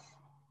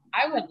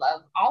would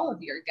love all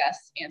of your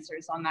guest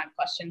answers on that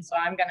question. So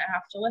I'm gonna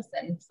have to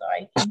listen. So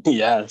I can.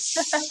 Yes.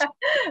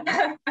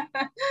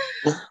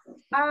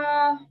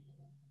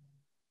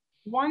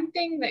 One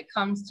thing that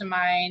comes to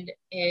mind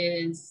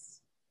is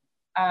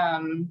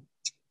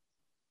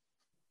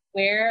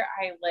where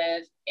I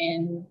live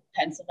in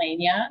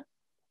Pennsylvania.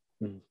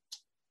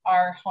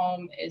 Our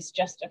home is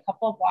just a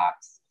couple of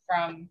blocks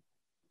from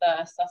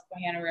the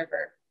Susquehanna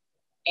River,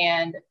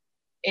 and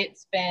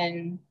it's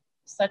been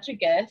such a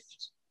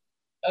gift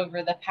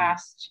over the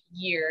past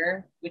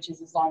year, which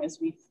is as long as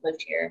we've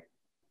lived here,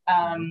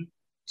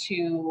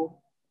 to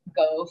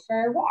go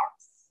for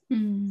walks.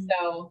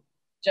 So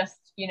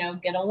just, you know,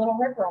 get a little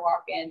river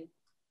walk in.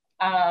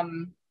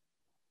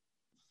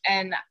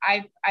 And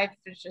I've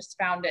just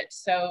found it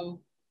so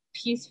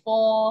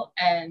peaceful,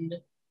 and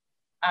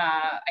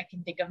I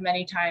can think of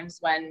many times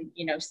when,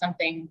 you know, some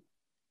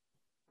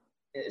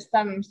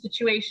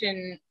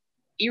situation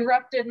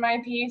erupted my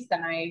peace,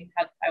 and I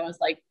was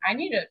like, I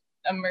need an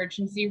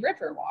emergency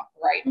river walk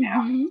right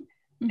now.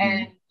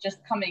 And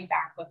just coming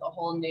back with a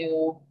whole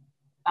new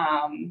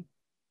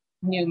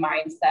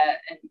mindset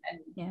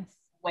and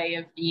way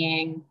of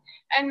being,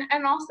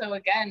 and also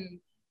again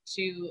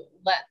to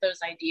let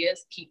those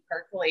ideas keep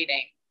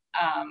percolating.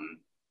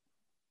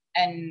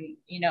 And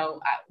you know,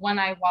 when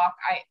I walk,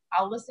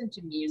 I'll listen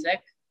to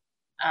music.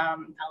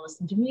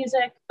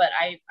 But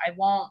I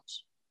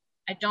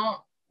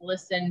don't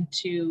listen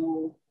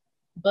to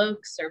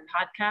books or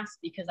podcasts,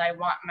 because I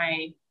want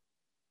my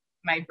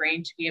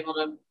brain to be able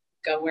to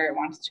go where it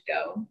wants to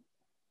go.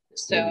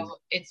 So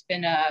it's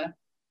been a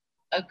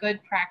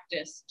good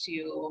practice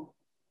to,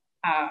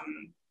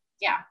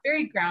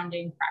 very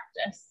grounding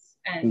practice,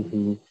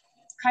 and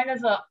it's kind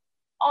of a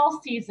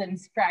all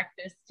seasons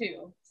practice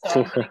too.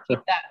 So I'm going to keep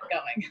that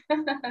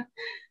going.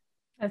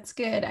 That's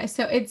good.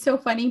 So it's so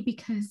funny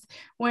because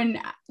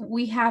when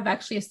we have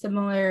actually a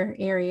similar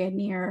area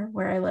near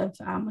where I live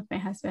with my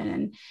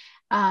husband,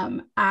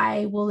 and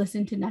I will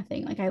listen to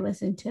nothing. Like I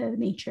listen to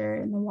nature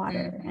and the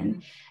water,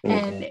 and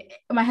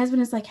my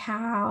husband is like,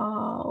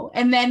 how?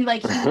 And then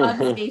like he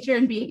loves nature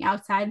and being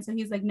outside. And so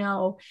he's like,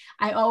 no,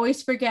 I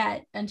always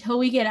forget until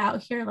we get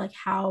out here, like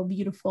how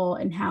beautiful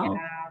and how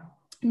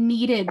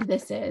needed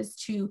this is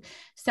to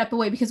step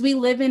away, because we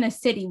live in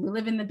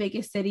the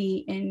biggest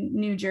city in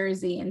New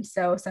Jersey, and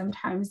so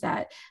sometimes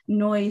that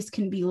noise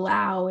can be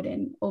loud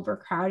and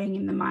overcrowding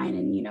in the mind,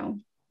 and you know,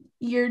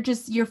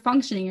 you're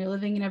functioning, you're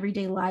living in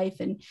everyday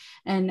life, and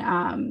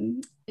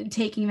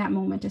taking that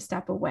moment to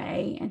step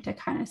away and to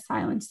kind of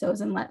silence those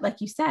and let,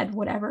 like you said,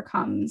 whatever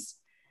comes,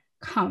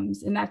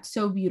 and that's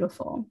so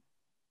beautiful.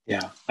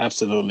 Yeah,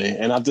 absolutely.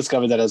 And I've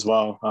discovered that as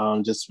well.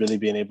 Just really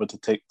being able to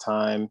take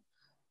time,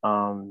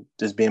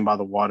 just being by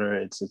the water,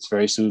 it's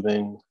very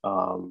soothing.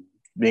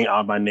 Being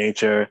out by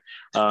nature.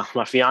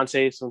 My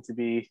fiance, soon to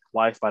be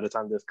wife by the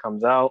time this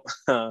comes out,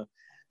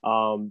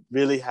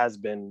 really has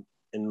been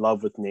in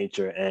love with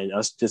nature, and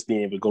us just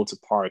being able to go to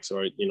parks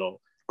or, you know,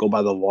 go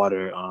by the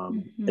water.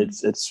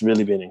 It's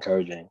really been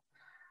encouraging.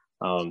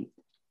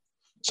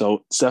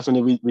 So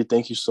Stephanie, we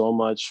thank you so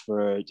much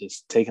for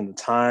just taking the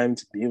time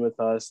to be with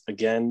us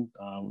again.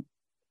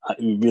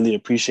 We really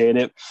appreciate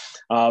it.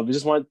 We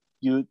just want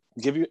to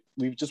give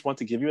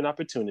you an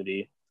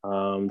opportunity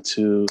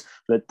to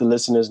let the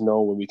listeners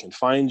know where we can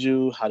find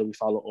you. How do we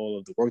follow all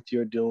of the work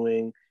you're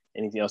doing?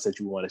 Anything else that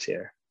you want to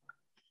share?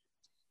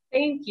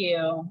 Thank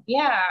you.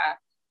 Yeah.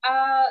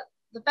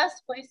 The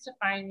best place to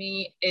find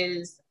me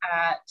is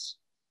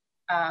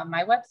at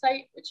my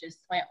website, which is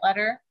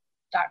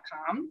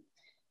slantletter.com.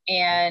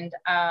 And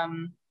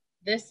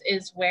this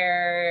is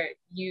where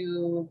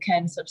you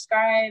can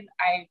subscribe.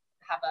 I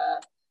have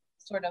a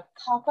sort of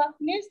pop-up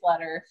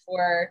newsletter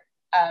for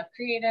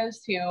creatives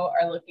who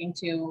are looking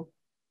to,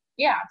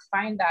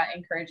 find that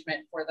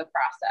encouragement for the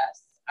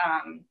process,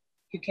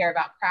 who care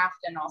about craft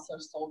and also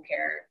soul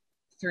care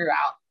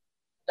throughout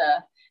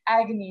the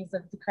agonies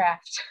of the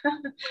craft.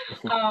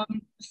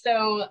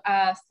 So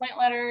Slant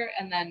Letter,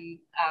 and then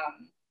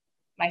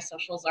my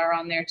socials are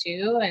on there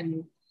too.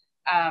 And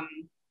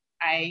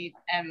I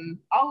am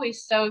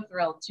always so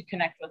thrilled to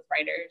connect with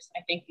writers.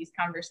 I think these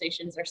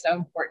conversations are so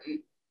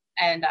important,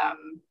 and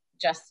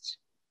just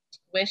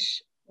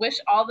wish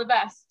all the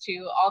best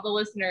to all the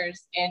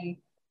listeners in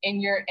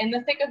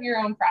the thick of your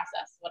own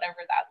process, whatever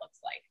that looks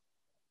like.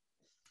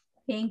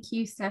 Thank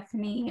you,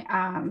 Stephanie.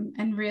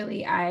 And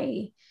really,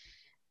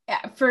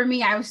 for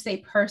me, I would say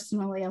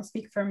personally, I'll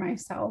speak for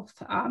myself.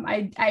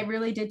 I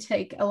really did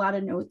take a lot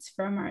of notes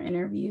from our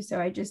interview. So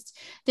I just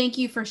thank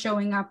you for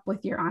showing up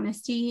with your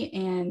honesty.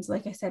 And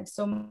like I said,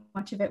 so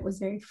much of it was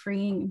very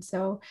freeing. And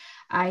so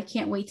I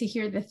can't wait to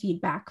hear the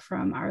feedback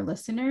from our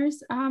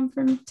listeners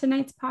from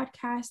tonight's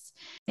podcast.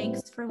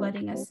 Thanks for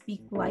letting us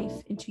speak life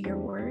into your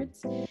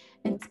words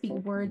and speak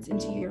words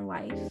into your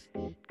life.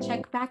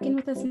 Check back in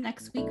with us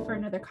next week for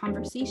another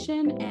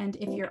conversation. And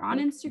if you're on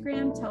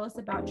Instagram, tell us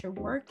about your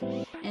work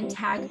and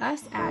tag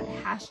us at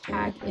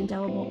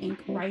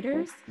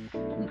 #IndelibleInkWriters.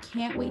 We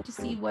can't wait to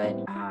see what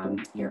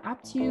you're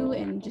up to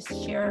and just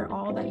share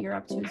all that you're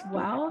up to as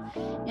well.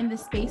 In the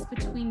space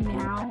between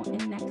now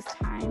and next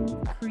time,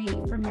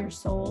 create from your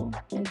soul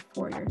and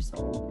for your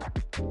soul.